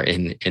far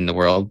in the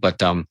world,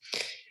 but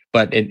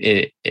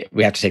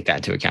we have to take that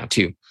into account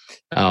too.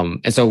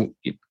 And so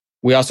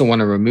we also want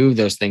to remove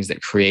those things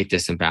that create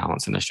this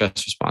imbalance in the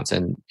stress response.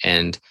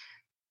 And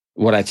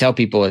what I tell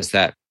people is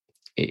that,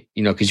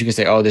 because you can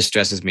say, oh, this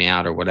stresses me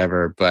out or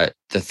whatever, but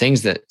the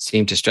things that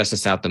seem to stress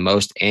us out the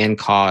most and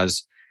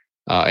cause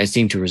and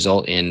seem to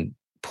result in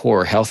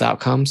poor health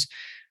outcomes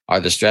are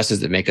the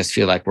stresses that make us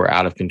feel like we're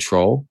out of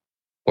control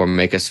or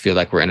make us feel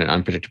like we're in an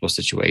unpredictable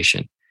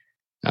situation.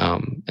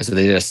 And so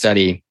they did a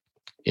study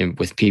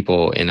with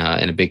people in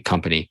a big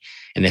company,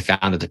 and they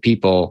found that the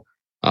people,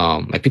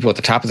 like people at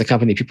the top of the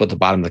company, people at the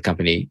bottom of the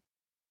company,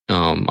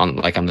 on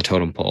the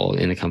totem pole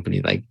in the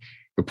company, like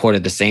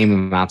reported the same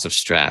amounts of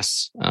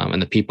stress.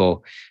 And the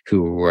people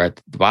who were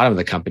at the bottom of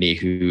the company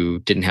who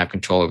didn't have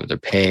control over their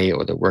pay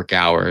or their work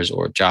hours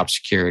or job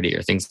security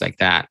or things like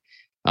that,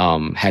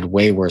 had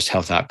way worse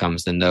health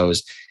outcomes than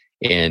those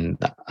in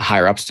the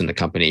higher ups in the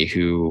company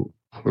who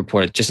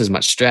reported just as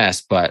much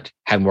stress, but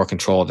had more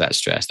control of that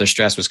stress. Their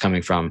stress was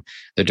coming from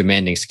their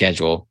demanding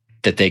schedule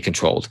that they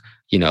controlled,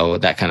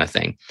 that kind of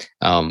thing.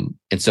 And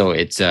so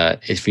it's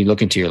if you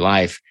look into your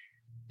life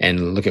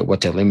and look at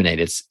what to eliminate,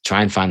 it's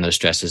try and find those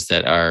stresses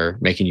that are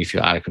making you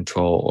feel out of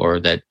control or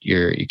that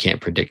you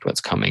can't predict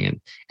what's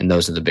coming. And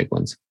those are the big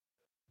ones.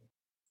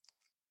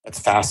 That's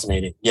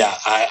fascinating. Yeah,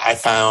 I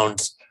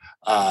found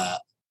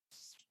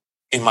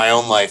in my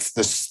own life,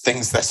 the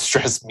things that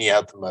stressed me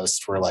out the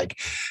most were like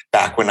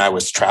back when I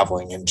was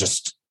traveling and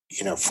just,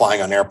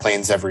 flying on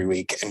airplanes every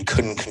week and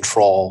couldn't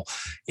control,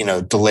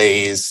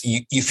 delays.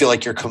 You feel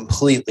like you're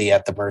completely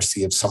at the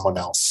mercy of someone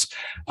else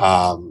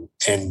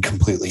and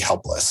completely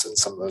helpless in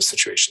some of those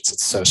situations.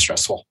 It's so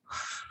stressful.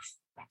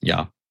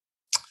 Yeah.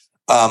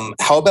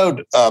 How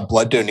about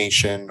blood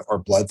donation or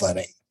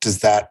bloodletting? Does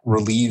that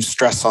relieve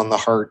stress on the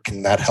heart?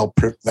 Can that help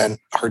prevent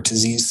heart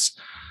disease?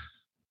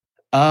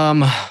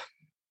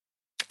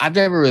 I've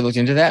never really looked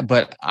into that,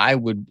 but I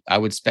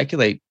would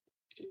speculate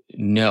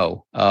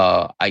no.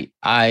 So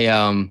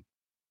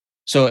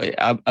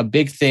a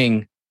big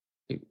thing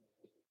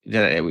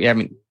that we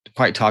haven't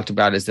quite talked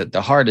about is that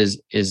the heart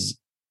is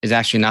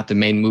actually not the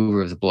main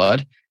mover of the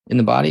blood in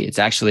the body. It's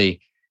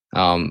actually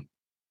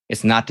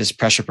it's not this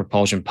pressure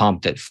propulsion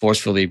pump that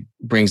forcefully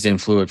brings in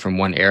fluid from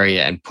one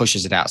area and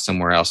pushes it out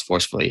somewhere else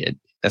forcefully.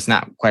 That's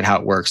not quite how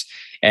it works.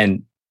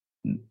 And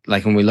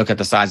like when we look at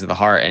the size of the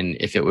heart and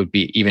if it would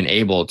be even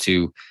able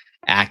to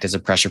act as a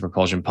pressure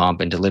propulsion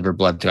pump and deliver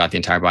blood throughout the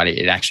entire body,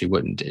 it actually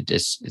wouldn't.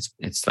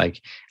 It's like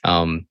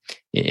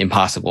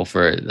impossible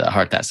for the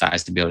heart that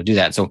size to be able to do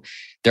that. So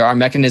there are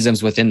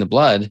mechanisms within the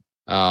blood,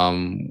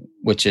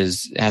 which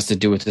has to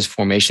do with this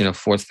formation of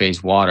fourth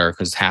phase water,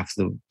 because half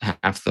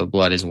the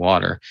blood is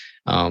water.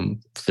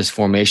 This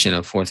formation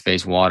of fourth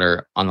phase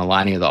water on the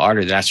lining of the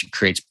artery that actually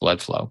creates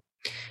blood flow.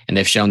 And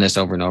they've shown this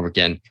over and over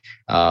again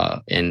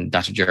in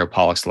Dr. Jared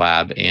Pollack's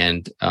lab.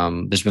 And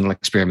there's been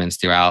experiments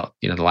throughout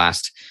the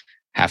last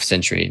half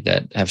century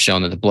that have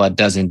shown that the blood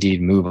does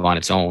indeed move on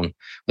its own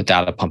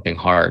without a pumping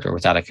heart or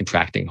without a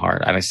contracting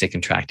heart. I say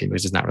contracting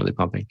because it's not really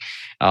pumping.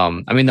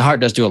 The heart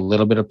does do a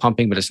little bit of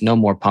pumping, but it's no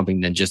more pumping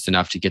than just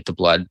enough to get the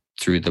blood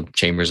through the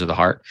chambers of the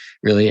heart,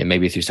 really, and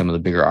maybe through some of the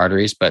bigger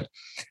arteries. But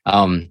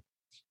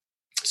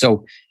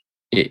so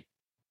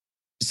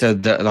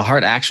the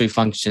heart actually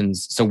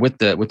functions. So with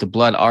the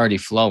blood already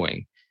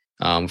flowing,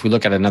 if we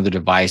look at another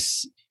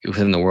device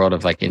within the world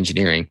of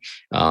engineering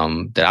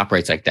that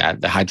operates like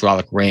that, the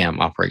hydraulic ram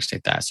operates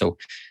like that. So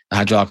the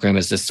hydraulic ram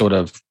is this sort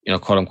of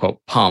quote unquote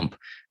pump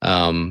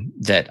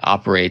that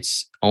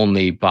operates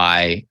only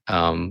by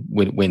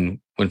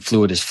when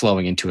fluid is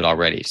flowing into it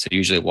already. So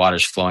usually water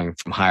is flowing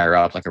from higher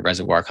up, like a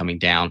reservoir coming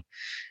down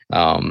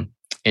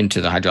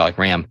into the hydraulic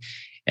ram,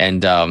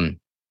 and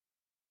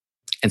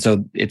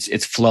so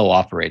it's flow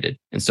operated.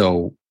 And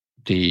so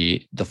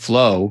the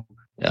flow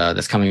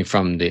that's coming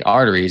from the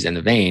arteries and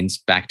the veins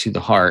back to the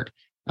heart,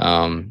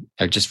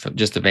 or just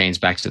the veins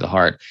back to the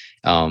heart,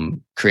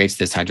 creates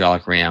this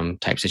hydraulic ram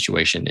type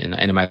situation. And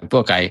in my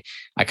book, I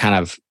kind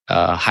of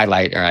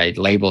highlight, or I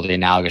label the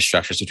analogous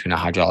structures between a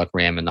hydraulic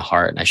ram and the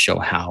heart, and I show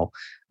how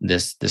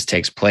this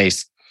takes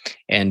place.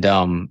 And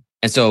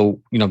so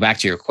back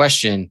to your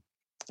question,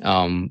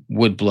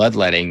 would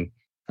bloodletting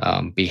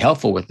be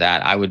helpful with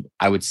that?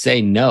 I would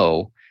say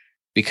no,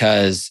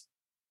 because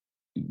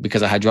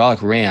a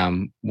hydraulic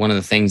ram, one of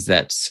the things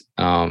that's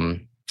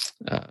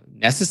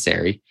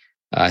necessary,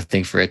 I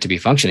think, for it to be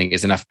functioning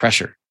is enough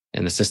pressure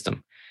in the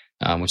system,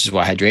 which is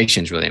why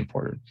hydration is really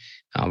important.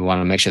 We want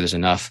to make sure there's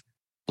enough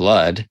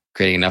blood,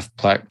 creating enough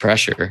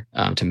pressure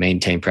to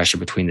maintain pressure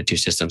between the two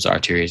systems,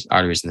 arteries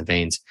and the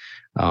veins,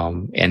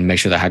 and make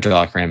sure the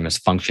hydraulic ram is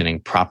functioning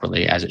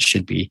properly as it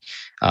should be,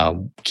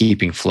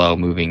 keeping flow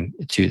moving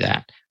to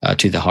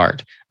the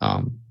heart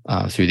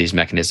through these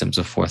mechanisms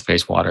of fourth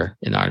phase water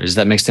in the artery. Does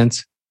that make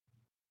sense?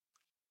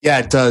 Yeah,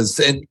 it does.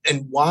 And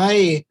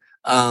why,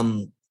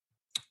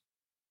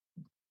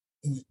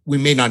 we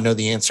may not know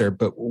the answer,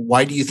 but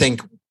why do you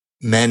think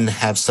men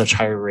have such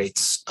higher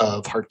rates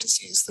of heart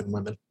disease than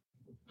women?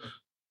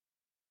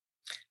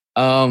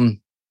 I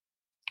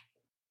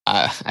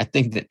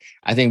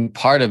think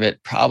part of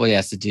it probably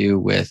has to do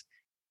with,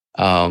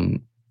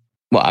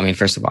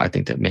 first of all, I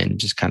think that men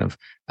just kind of,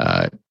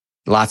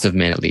 lots of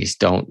men at least,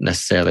 don't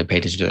necessarily pay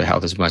attention to their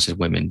health as much as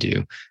women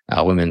do.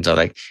 Women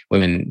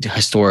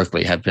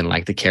historically have been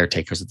like the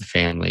caretakers of the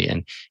family,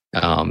 and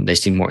they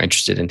seem more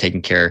interested in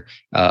taking care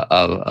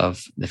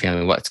of the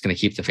family, what's going to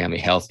keep the family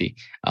healthy.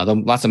 Though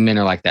lots of men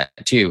are like that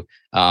too.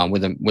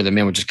 With the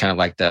men, we're just kind of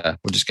like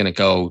we're just going to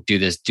go do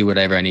this, do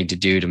whatever I need to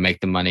do to make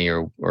the money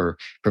or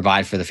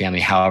provide for the family,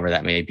 however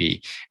that may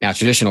be. Now,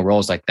 traditional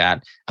roles like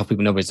that, I hope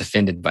nobody's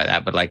offended by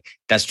that, but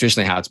that's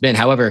traditionally how it's been.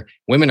 However,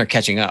 women are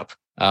catching up.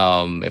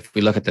 If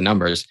we look at the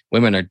numbers,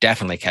 women are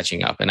definitely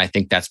catching up. And I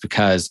think that's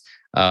because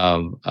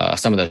of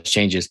some of those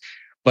changes.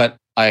 But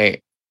I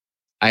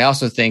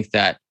also think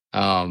that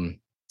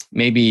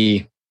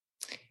maybe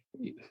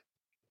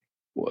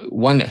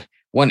one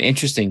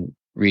interesting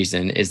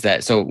reason is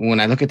that, so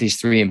when I look at these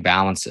three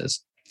imbalances,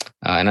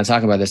 And I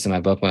talk about this in my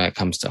book when it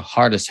comes to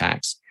heart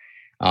attacks.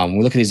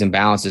 We look at these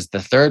imbalances.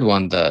 The third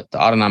one, the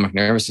autonomic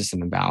nervous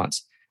system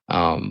imbalance,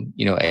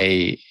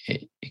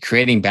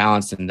 creating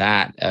balance in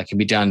that can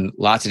be done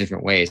lots of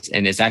different ways.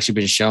 And it's actually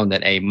been shown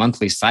that a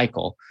monthly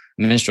cycle,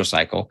 menstrual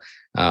cycle,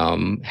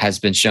 has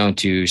been shown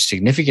to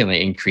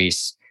significantly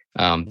increase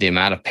the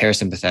amount of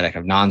parasympathetic,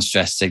 of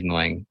non-stress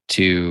signaling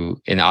to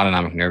an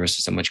autonomic nervous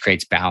system, which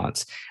creates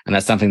balance. And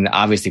that's something that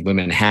obviously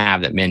women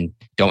have that men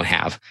don't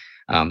have.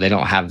 They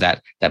don't have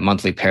that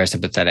monthly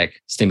parasympathetic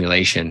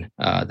stimulation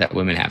that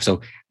women have.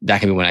 So that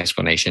can be one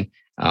explanation.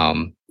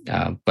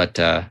 But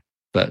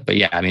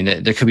yeah, I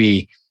mean, there could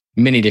be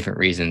many different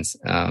reasons.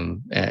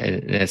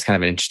 It's kind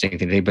of an interesting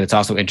thing, but it's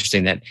also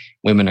interesting that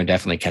women are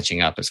definitely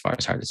catching up as far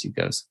as heart disease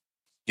goes.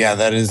 Yeah,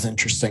 that is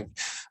interesting.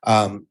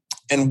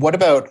 And what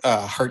about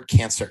heart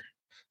cancer?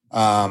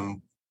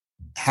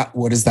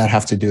 What does that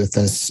have to do with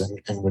this?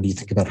 And what do you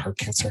think about heart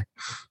cancer?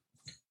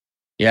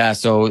 Yeah,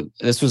 so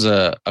this was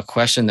a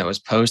question that was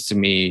posed to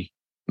me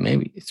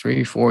maybe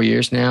 3 or 4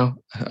 years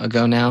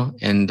ago now.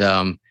 And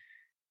I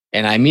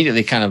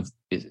immediately kind of,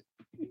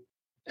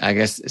 I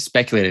guess,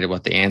 speculated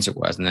what the answer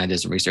was. And I did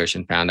some research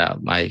and found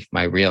out my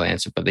real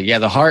answer. But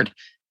the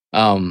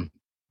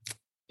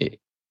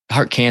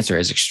heart cancer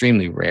is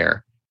extremely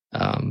rare.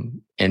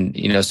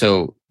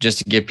 So just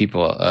to give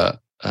people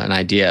an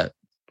idea,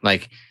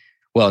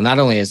 not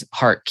only is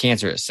heart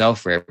cancer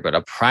itself rare, but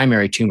a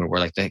primary tumor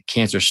where the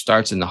cancer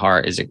starts in the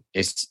heart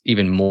is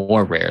even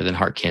more rare than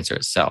heart cancer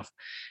itself.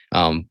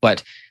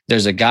 But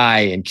there's a guy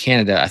in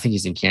Canada, I think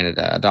he's in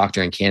Canada, a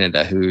doctor in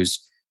Canada, who's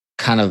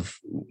kind of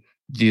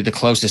the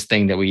closest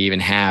thing that we even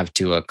have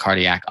to a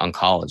cardiac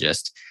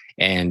oncologist.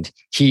 And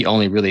he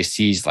only really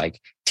sees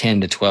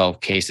 10 to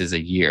 12 cases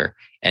a year.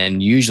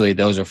 And usually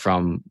those are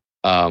from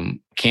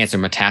cancer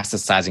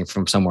metastasizing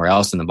from somewhere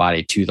else in the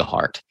body to the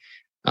heart.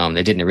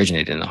 They didn't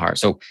originate in the heart.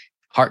 So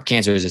heart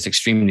cancer is this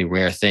extremely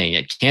rare thing.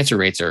 Yet cancer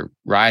rates are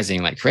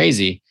rising like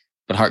crazy,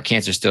 but heart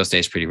cancer still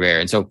stays pretty rare.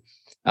 And so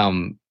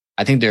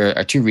I think there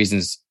are two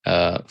reasons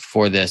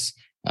for this.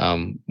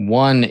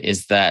 One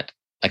is that,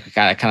 I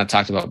kind of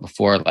talked about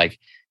before, the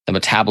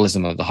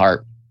metabolism of the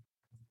heart,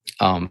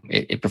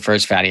 it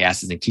prefers fatty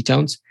acids and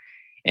ketones.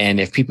 And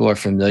if people are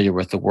familiar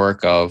with the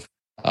work of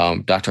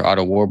Dr.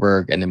 Otto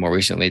Warburg, and then more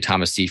recently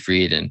Thomas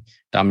Seyfried and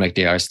Dominic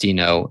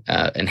D'Agostino,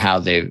 and how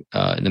they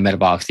the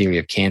metabolic theory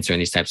of cancer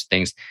and these types of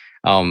things,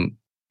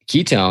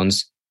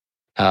 ketones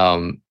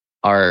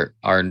are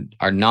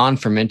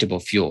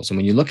non-fermentable fuels. And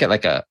when you look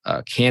at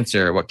a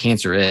cancer, what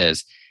cancer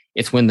is,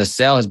 it's when the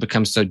cell has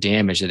become so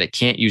damaged that it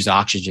can't use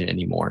oxygen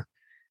anymore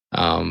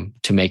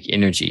to make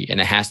energy,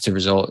 and it has to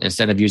result,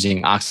 instead of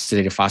using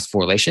oxidative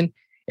phosphorylation,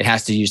 it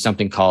has to use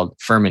something called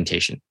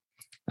fermentation.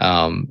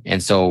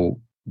 And so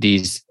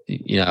these,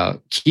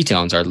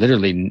 ketones are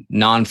literally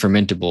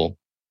non-fermentable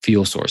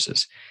fuel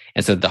sources.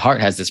 And so the heart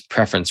has this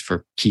preference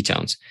for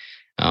ketones.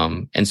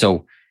 And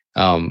so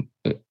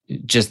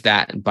just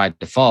that by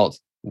default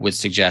would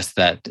suggest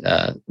that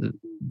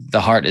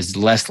the heart is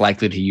less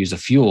likely to use a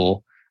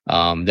fuel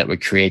that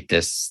would create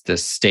this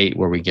state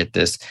where we get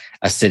this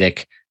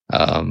acidic,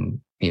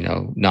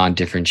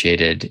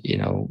 non-differentiated,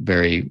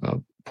 very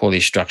poorly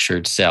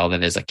structured cell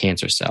that is a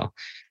cancer cell.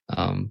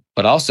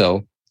 But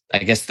also, I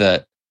guess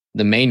the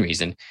main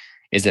reason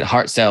is that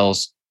heart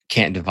cells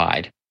can't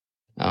divide.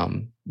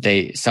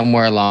 They,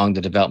 somewhere along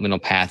the developmental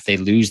path, they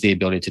lose the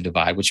ability to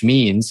divide, which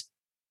means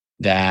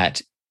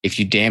that if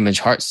you damage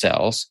heart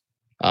cells,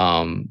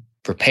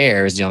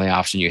 repair is the only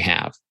option you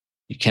have.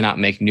 You cannot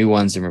make new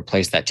ones and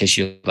replace that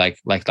tissue like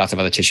lots of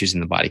other tissues in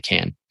the body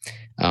can.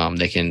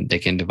 They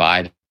can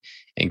divide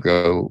and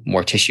grow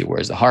more tissue,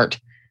 whereas the heart,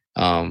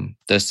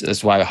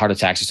 that's why heart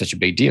attacks are such a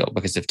big deal,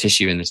 because if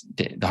tissue in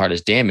the heart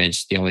is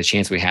damaged, the only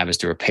chance we have is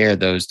to repair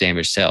those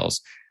damaged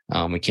cells.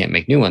 We can't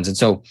make new ones. And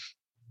so,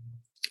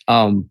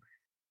 I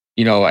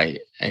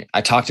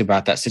talked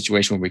about that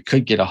situation where we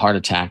could get a heart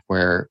attack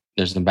where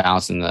there's an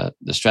imbalance in the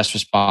stress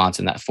response,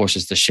 and that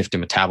forces the shift in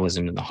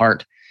metabolism in the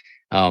heart.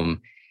 And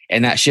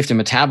that shift in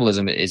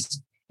metabolism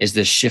is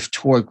the shift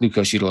toward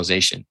glucose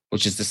utilization,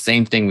 which is the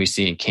same thing we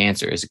see in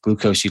cancer, is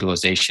glucose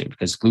utilization,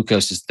 because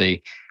glucose is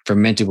the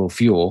fermentable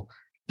fuel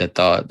that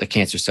the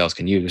cancer cells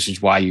can use, which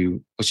is why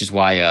you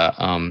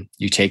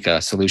take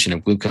a solution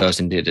of glucose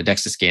and do the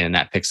DEXA scan, and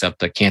that picks up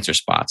the cancer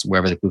spots.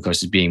 Wherever the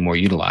glucose is being more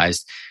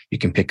utilized, you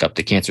can pick up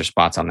the cancer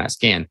spots on that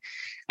scan.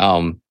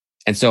 And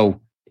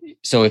so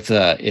if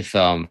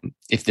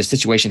the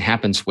situation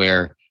happens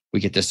where we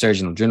get the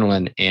surge in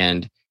adrenaline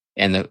and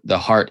the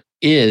heart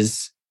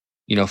is,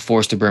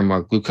 forced to burn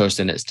more glucose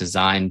than it's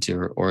designed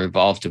to or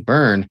evolved to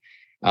burn,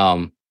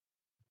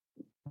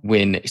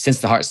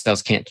 since the heart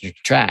cells can't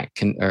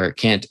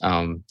can't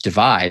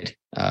divide,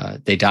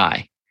 they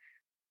die,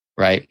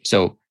 right?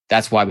 So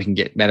that's why we can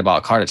get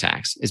metabolic heart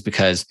attacks, is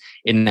because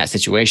in that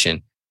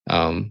situation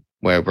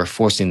where we're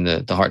forcing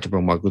the heart to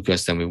burn more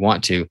glucose than we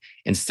want to,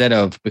 instead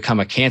of become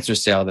a cancer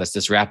cell that's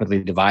this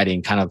rapidly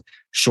dividing kind of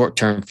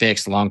short-term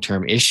fix,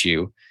 long-term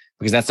issue,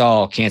 because that's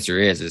all cancer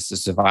is. It's the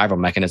survival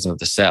mechanism of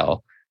the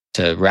cell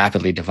to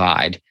rapidly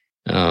divide.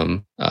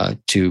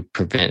 to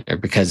prevent, or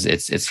because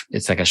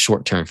it's like a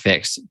short-term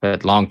fix,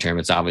 but long-term,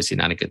 it's obviously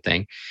not a good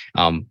thing.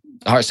 The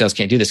heart cells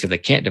can't do this because they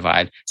can't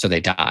divide, so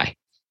they die.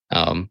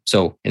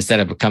 So instead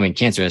of becoming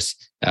cancerous,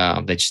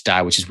 they just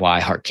die, which is why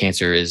heart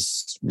cancer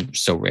is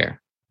so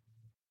rare.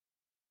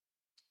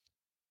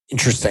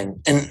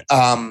 Interesting. And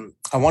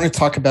I want to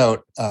talk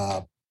about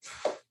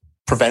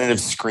preventative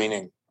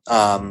screening.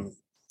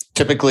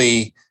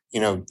 Typically,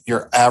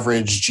 your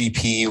average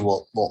GP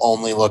will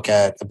only look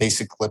at a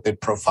basic lipid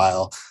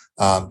profile.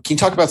 Can you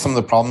talk about some of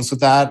the problems with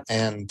that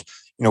and,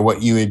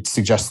 what you would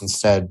suggest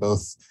instead,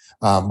 both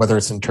whether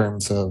it's in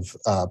terms of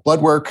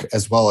blood work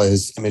as well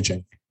as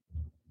imaging?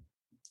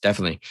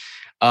 Definitely.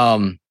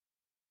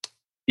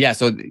 Yeah.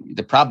 So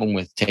the problem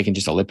with taking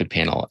just a lipid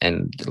panel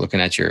and looking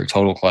at your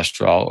total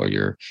cholesterol or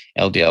your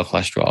LDL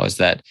cholesterol is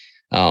that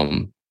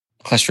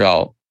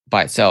cholesterol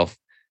by itself,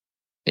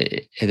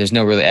 there's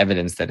no really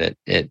evidence that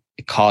it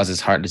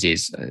causes heart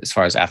disease as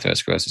far as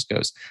atherosclerosis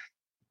goes.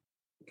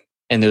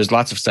 And there's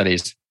lots of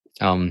studies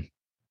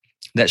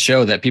that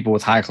show that people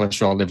with high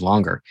cholesterol live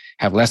longer,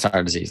 have less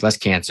heart disease, less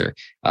cancer,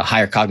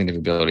 higher cognitive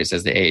abilities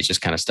as they age, this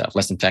kind of stuff,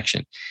 less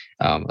infection.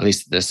 At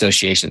least the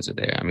associations are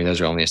there. I mean, those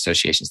are only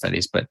association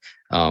studies, but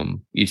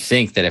you'd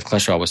think that if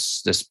cholesterol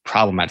was this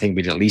problem, I think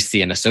we'd at least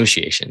see an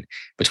association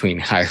between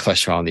higher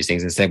cholesterol and these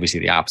things. Instead, we see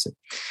the opposite.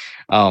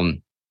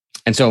 And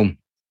so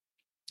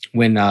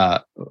when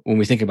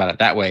we think about it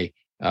that way,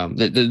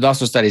 there's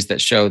also studies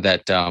that show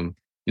that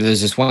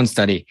there's this one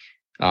study,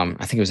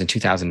 I think it was in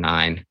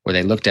 2009, where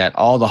they looked at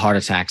all the heart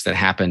attacks that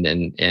happened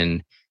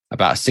in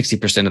about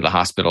 60% of the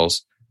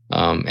hospitals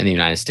in the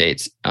United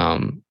States.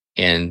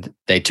 And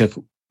they took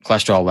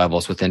cholesterol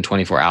levels within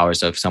 24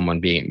 hours of someone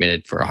being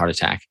admitted for a heart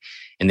attack.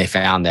 And they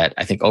found that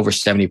I think over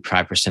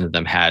 75% of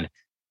them had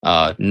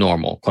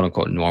normal, quote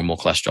unquote, normal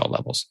cholesterol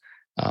levels.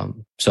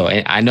 So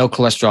I know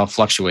cholesterol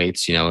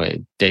fluctuates.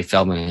 Dave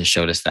Feldman has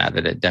showed us that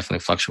it definitely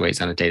fluctuates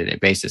on a day-to-day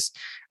basis.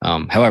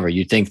 However,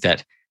 you'd think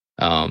that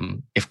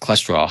if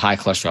high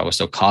cholesterol was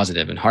so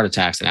causative in heart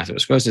attacks and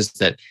atherosclerosis,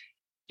 that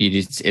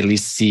you'd at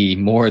least see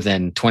more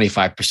than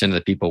 25% of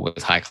the people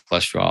with high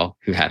cholesterol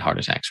who had heart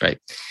attacks, right?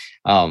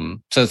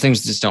 So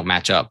things just don't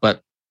match up.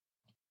 But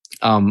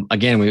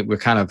again, we're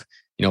kind of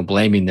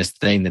blaming this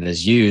thing that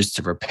is used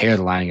to repair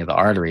the lining of the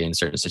artery in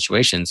certain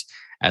situations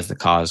as the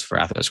cause for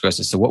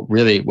atherosclerosis. So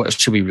what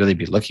should we really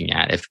be looking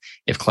at if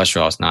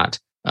cholesterol is not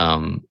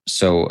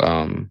so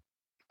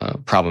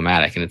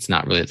problematic and it's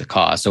not really the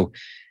cause? So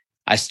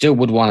I still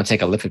would want to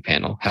take a lipid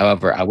panel.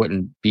 However, I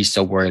wouldn't be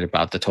so worried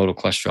about the total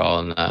cholesterol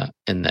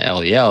and the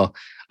LDL.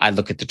 I'd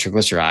look at the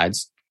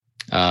triglycerides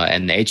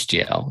and the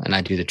HDL, and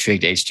I do the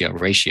trig to HDL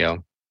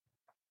ratio.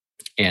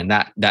 And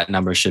that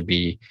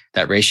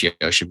ratio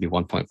should be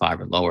 1.5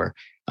 or lower.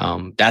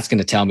 That's going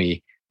to tell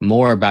me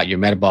more about your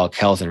metabolic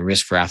health and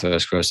risk for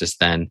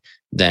atherosclerosis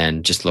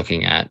than just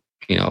looking at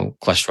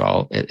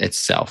cholesterol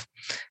itself,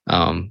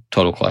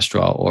 total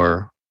cholesterol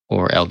or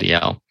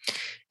LDL.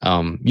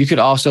 You could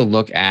also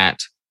look at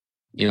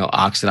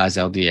oxidized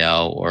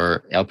LDL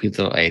or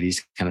LP(a),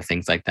 these kind of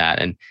things like that.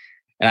 And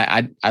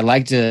I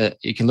like to,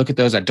 you can look at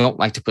those. I don't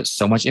like to put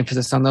so much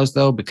emphasis on those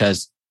though,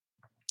 because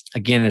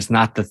again, it's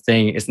not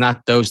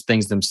those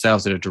things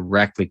themselves that are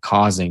directly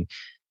causing,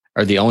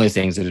 or the only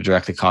things that are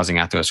directly causing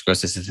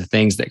atherosclerosis. It's the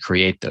things that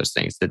create those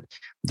things, that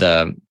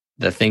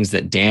the things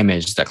that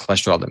damage that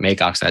cholesterol that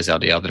make oxidized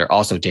LDL that are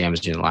also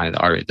damaging the line of the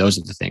artery. Those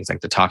are the things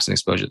like the toxin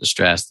exposure, the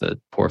stress, the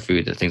poor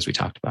food, the things we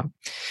talked about.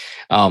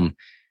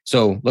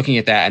 So looking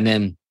at that, and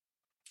then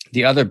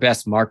the other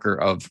best marker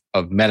of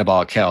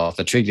metabolic health,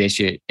 the trig to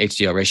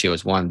HDL ratio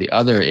is one. The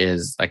other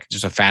is like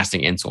just a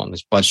fasting insulin,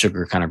 this blood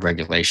sugar kind of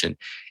regulation.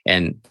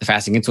 And the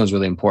fasting insulin is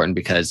really important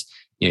because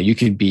you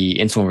could be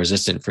insulin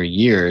resistant for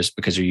years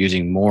because you're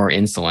using more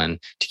insulin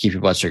to keep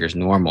your blood sugars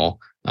normal,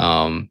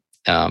 and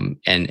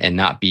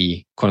not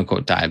be quote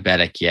unquote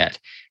diabetic yet.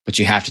 But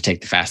you have to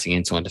take the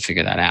fasting insulin to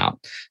figure that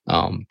out.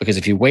 Because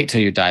if you wait till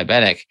you're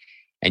diabetic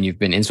and you've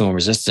been insulin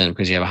resistant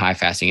because you have a high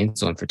fasting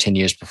insulin for 10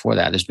 years before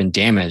that, there's been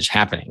damage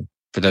happening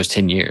for those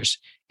 10 years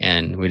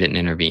and we didn't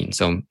intervene.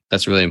 So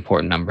that's a really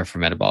important number for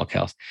metabolic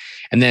health.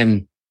 And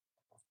then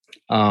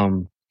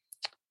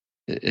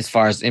as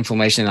far as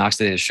inflammation and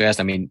oxidative stress,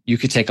 I mean, you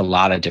could take a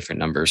lot of different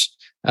numbers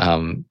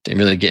and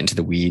really get into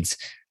the weeds,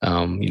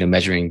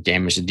 measuring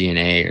damage to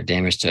DNA or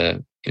damage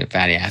to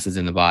fatty acids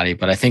in the body.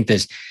 But I think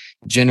there's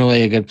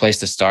generally a good place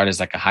to start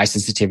is like a high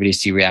sensitivity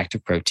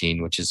C-reactive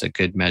protein, which is a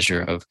good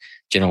measure of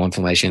general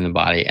inflammation in the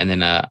body. And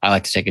then I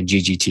like to take a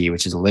GGT,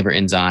 which is a liver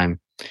enzyme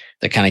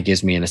that kind of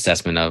gives me an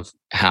assessment of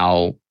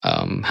how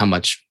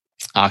much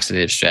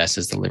oxidative stress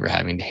is the liver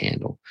having to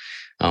handle.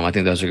 I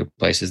think those are good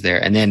places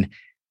there. And then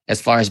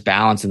as far as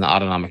balance in the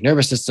autonomic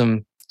nervous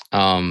system,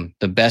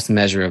 the best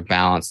measure of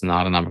balance in the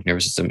autonomic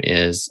nervous system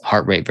is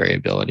heart rate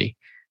variability,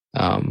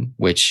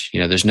 which,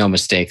 there's no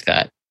mistake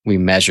that we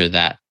measure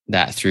that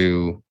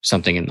through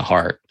something in the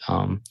heart,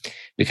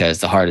 because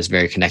the heart is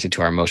very connected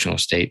to our emotional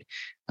state.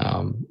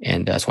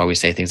 And that's why we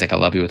say things like, I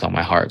love you with all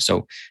my heart.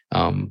 So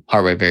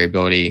heart rate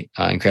variability,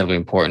 incredibly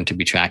important to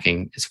be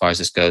tracking as far as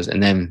this goes.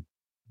 And then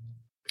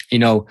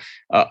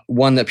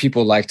One that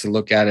people like to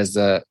look at is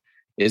a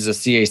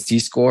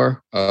CAC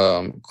score,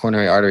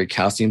 coronary artery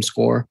calcium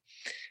score.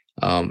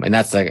 And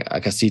that's like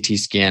a CT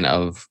scan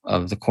of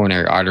the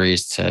coronary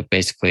arteries to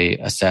basically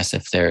assess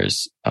if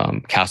there's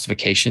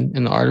calcification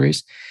in the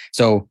arteries.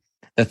 So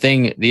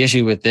the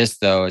issue with this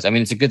though is, I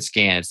mean, it's a good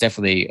scan. It's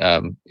definitely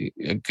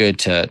good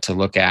to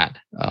look at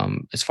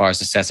as far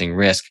as assessing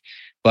risk,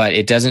 but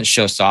it doesn't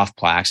show soft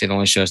plaques. It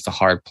only shows the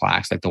hard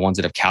plaques, like the ones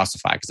that have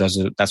calcified,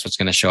 because that's what's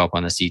going to show up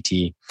on the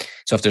CT.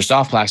 So if there's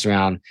soft plaques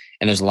around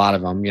and there's a lot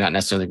of them, you're not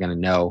necessarily going to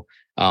know.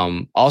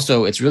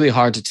 Also, it's really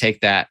hard to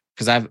take that,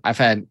 because I've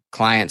had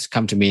clients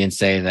come to me and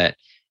say that,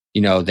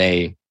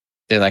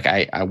 they're like,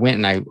 I went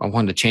and I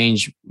wanted to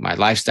change my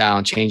lifestyle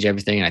and change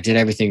everything, and I did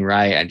everything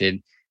right. I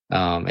did.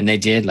 And they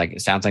did, like,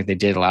 it sounds like they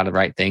did a lot of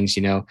right things,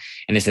 and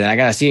they said, I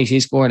got a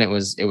CHC score and it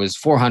was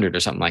 400 or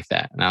something like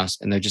that.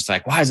 And they're just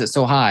like, why is it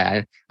so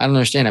high? I don't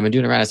understand. I've been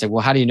doing it right. I said,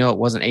 well, how do you know it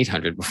wasn't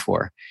 800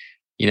 before?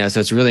 So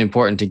it's really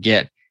important to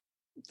get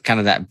kind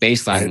of that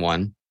baseline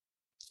one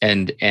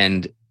and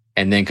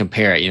then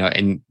compare it,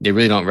 and they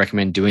really don't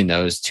recommend doing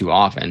those too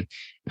often.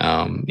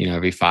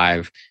 Every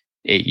 5-8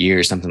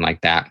 years, something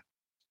like that.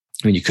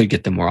 I mean, you could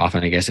get them more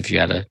often, I guess, if you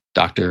had a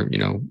doctor,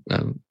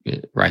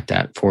 write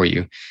that for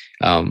you.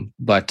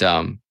 But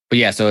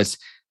yeah, so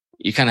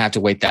you kind of have to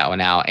wait that one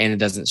out, and it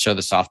doesn't show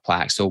the soft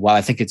plaque. So while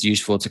I think it's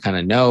useful to kind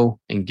of know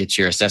and get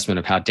your assessment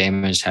of how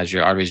damaged has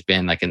your arteries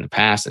been, like in the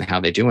past, and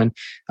how they're doing,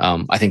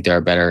 I think there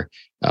are better,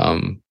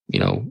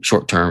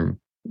 short-term,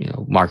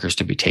 markers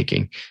to be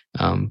taking.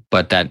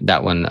 But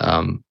that one,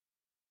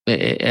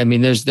 I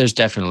mean, there's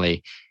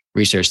definitely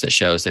research that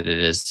shows that it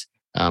is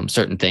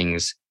certain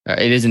things.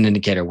 It is an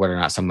indicator whether or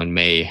not someone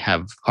may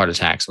have heart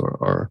attacks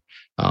or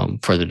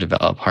further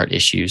develop heart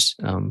issues,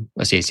 a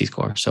CAC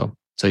score. So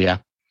yeah.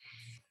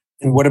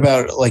 And what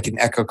about like an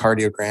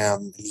echocardiogram,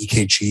 an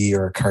EKG,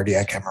 or a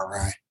cardiac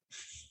MRI?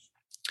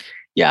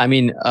 Yeah, I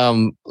mean,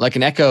 like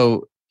an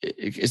echo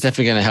is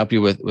definitely going to help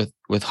you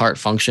with heart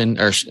function,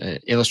 or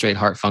illustrate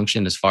heart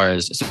function, as far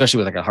as, especially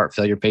with like a heart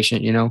failure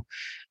patient,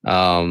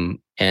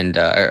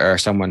 or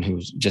someone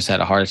who's just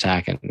had a heart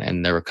attack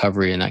and their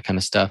recovery and that kind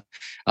of stuff.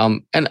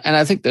 And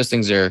I think those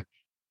things are,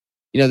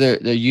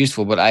 they're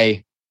useful, but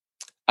I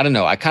don't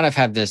know. I kind of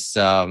have this,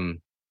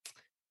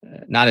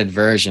 not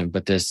aversion,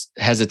 but this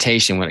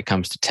hesitation when it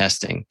comes to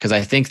testing, because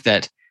I think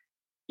that,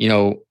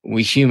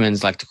 we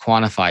humans like to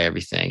quantify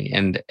everything.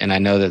 And I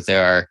know that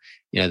there are,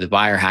 the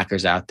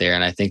biohackers out there.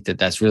 And I think that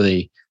that's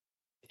really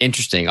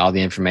interesting, all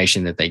the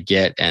information that they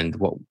get, and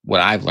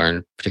what I've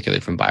learned, particularly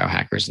from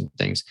biohackers and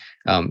things,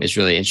 is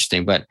really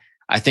interesting. But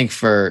I think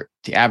for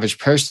the average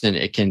person,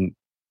 it can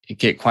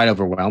get quite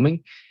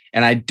overwhelming.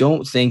 And I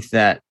don't think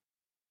that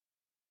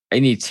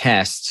any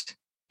test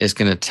is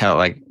going to tell,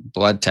 like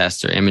blood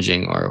tests or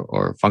imaging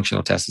or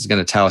functional tests, is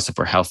going to tell us if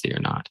we're healthy or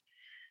not.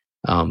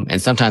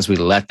 And sometimes we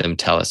let them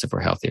tell us if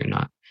we're healthy or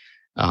not.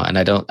 And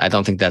I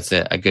don't think that's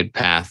a good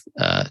path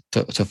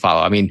to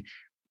follow. I mean,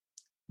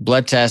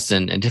 blood tests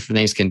and different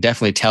things can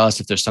definitely tell us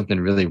if there's something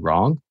really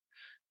wrong,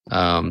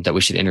 that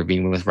we should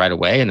intervene with right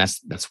away. And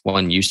that's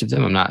one use of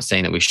them. I'm not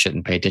saying that we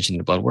shouldn't pay attention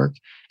to blood work.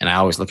 And I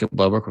always look at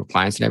blood work with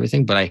clients and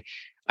everything, but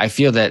I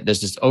feel that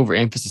there's this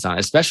overemphasis on it,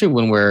 especially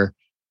when we're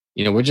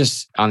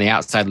just on the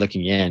outside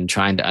looking in,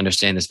 trying to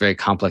understand this very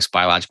complex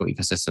biological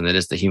ecosystem that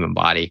is the human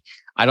body.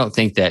 I don't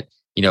think that,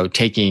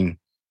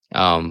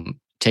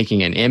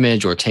 taking an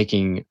image or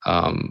taking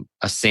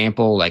a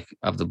sample like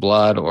of the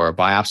blood or a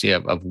biopsy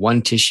of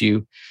one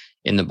tissue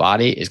in the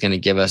body is going to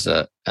give us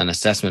an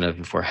assessment of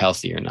if we're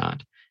healthy or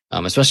not.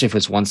 Especially if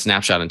it's one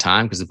snapshot in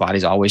time, because the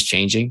body's always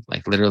changing,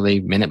 like literally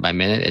minute by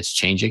minute, it's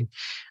changing.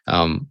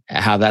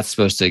 How that's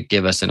supposed to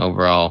give us an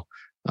overall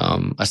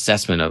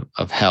assessment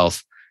of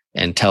health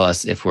and tell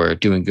us if we're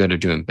doing good or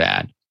doing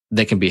bad.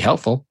 They can be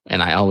helpful,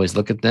 and I always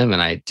look at them,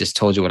 and I just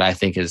told you what I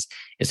think is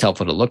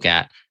helpful to look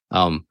at.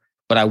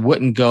 But I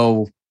wouldn't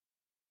go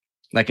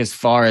like as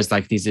far as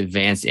like these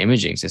advanced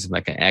imaging systems,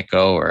 like an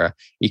echo or a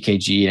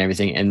EKG and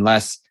everything,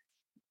 unless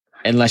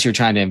you're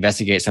trying to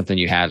investigate something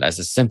you had as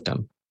a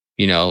symptom.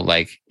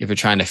 Like if you're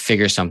trying to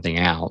figure something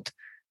out,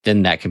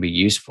 then that can be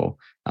useful.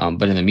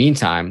 But in the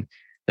meantime,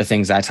 the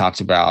things I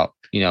talked about,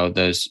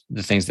 the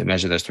things that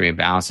measure those three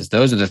imbalances,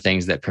 those are the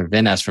things that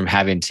prevent us from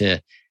having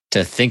to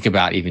think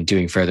about even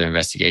doing further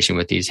investigation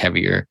with these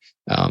heavier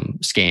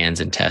scans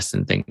and tests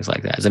and things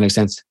like that. Does that make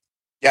sense?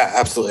 Yeah,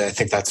 absolutely. I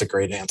think that's a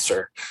great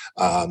answer.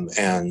 I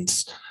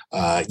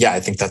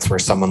think that's where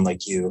someone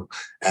like you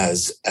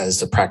as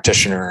a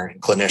practitioner and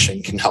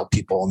clinician can help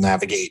people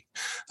navigate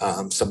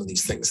some of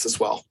these things as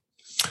well.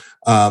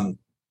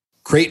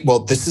 Great. Well,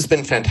 this has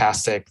been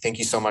fantastic. Thank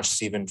you so much,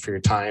 Stephen, for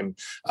your time.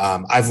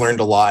 I've learned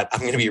a lot.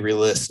 I'm going to be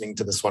re-listening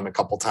to this one a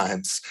couple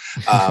times.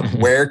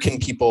 Where can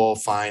people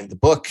find the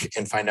book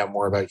and find out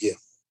more about you?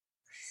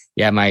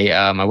 Yeah, my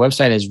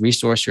website is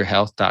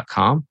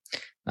resourceyourhealth.com.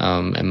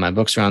 And my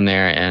books are on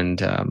there, and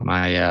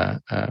my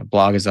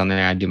blog is on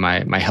there. I do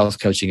my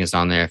health coaching is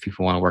on there. If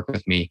people want to work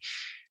with me,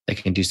 they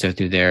can do so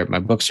through there. My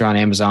books are on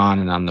Amazon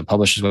and on the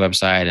publisher's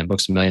website and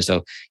Books A Million.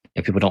 So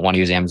if people don't want to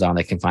use Amazon,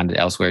 they can find it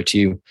elsewhere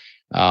too.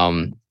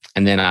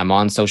 And then I'm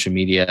on social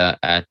media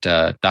at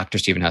Dr.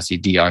 Stephen Hussey,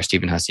 Dr.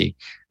 Stephen Hussey,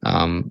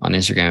 on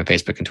Instagram and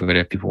Facebook and Twitter.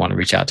 If people want to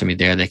reach out to me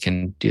there, they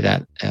can do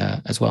that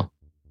as well.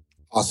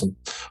 Awesome.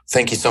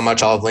 Thank you so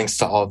much. I'll have links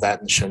to all of that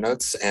in the show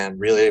notes and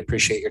really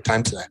appreciate your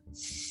time today.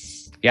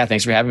 Yeah,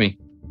 thanks for having me.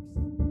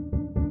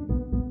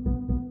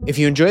 If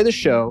you enjoy the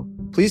show,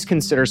 please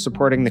consider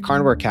supporting the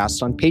Carnivore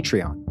Cast on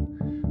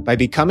Patreon. By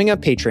becoming a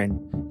patron,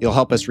 you'll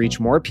help us reach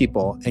more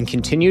people and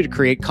continue to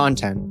create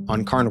content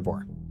on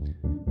carnivore.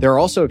 There are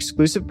also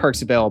exclusive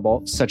perks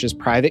available, such as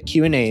private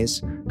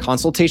Q&As,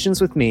 consultations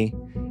with me,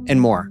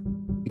 and more.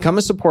 Become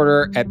a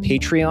supporter at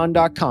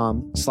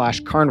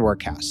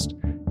patreon.com/carnivorecast.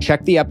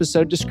 Check the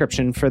episode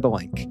description for the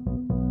link.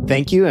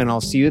 Thank you, and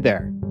I'll see you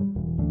there.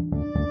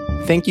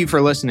 Thank you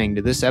for listening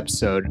to this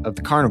episode of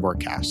the Carnivore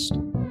Cast.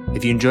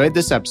 If you enjoyed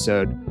this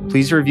episode,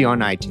 please review on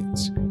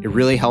iTunes. It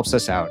really helps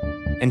us out.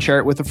 And share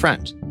it with a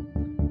friend.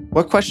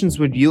 What questions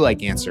would you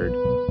like answered,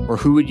 or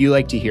who would you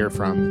like to hear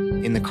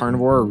from in the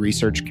carnivore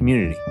research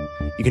community?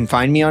 You can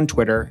find me on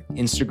Twitter,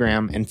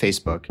 Instagram, and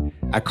Facebook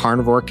at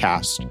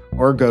CarnivoreCast,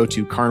 or go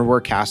to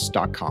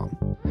carnivorecast.com.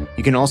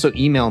 You can also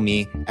email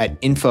me at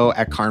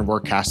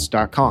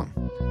info@carnivorecast.com.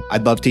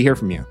 I'd love to hear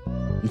from you.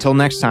 Until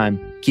next time,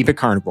 keep it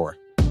carnivore.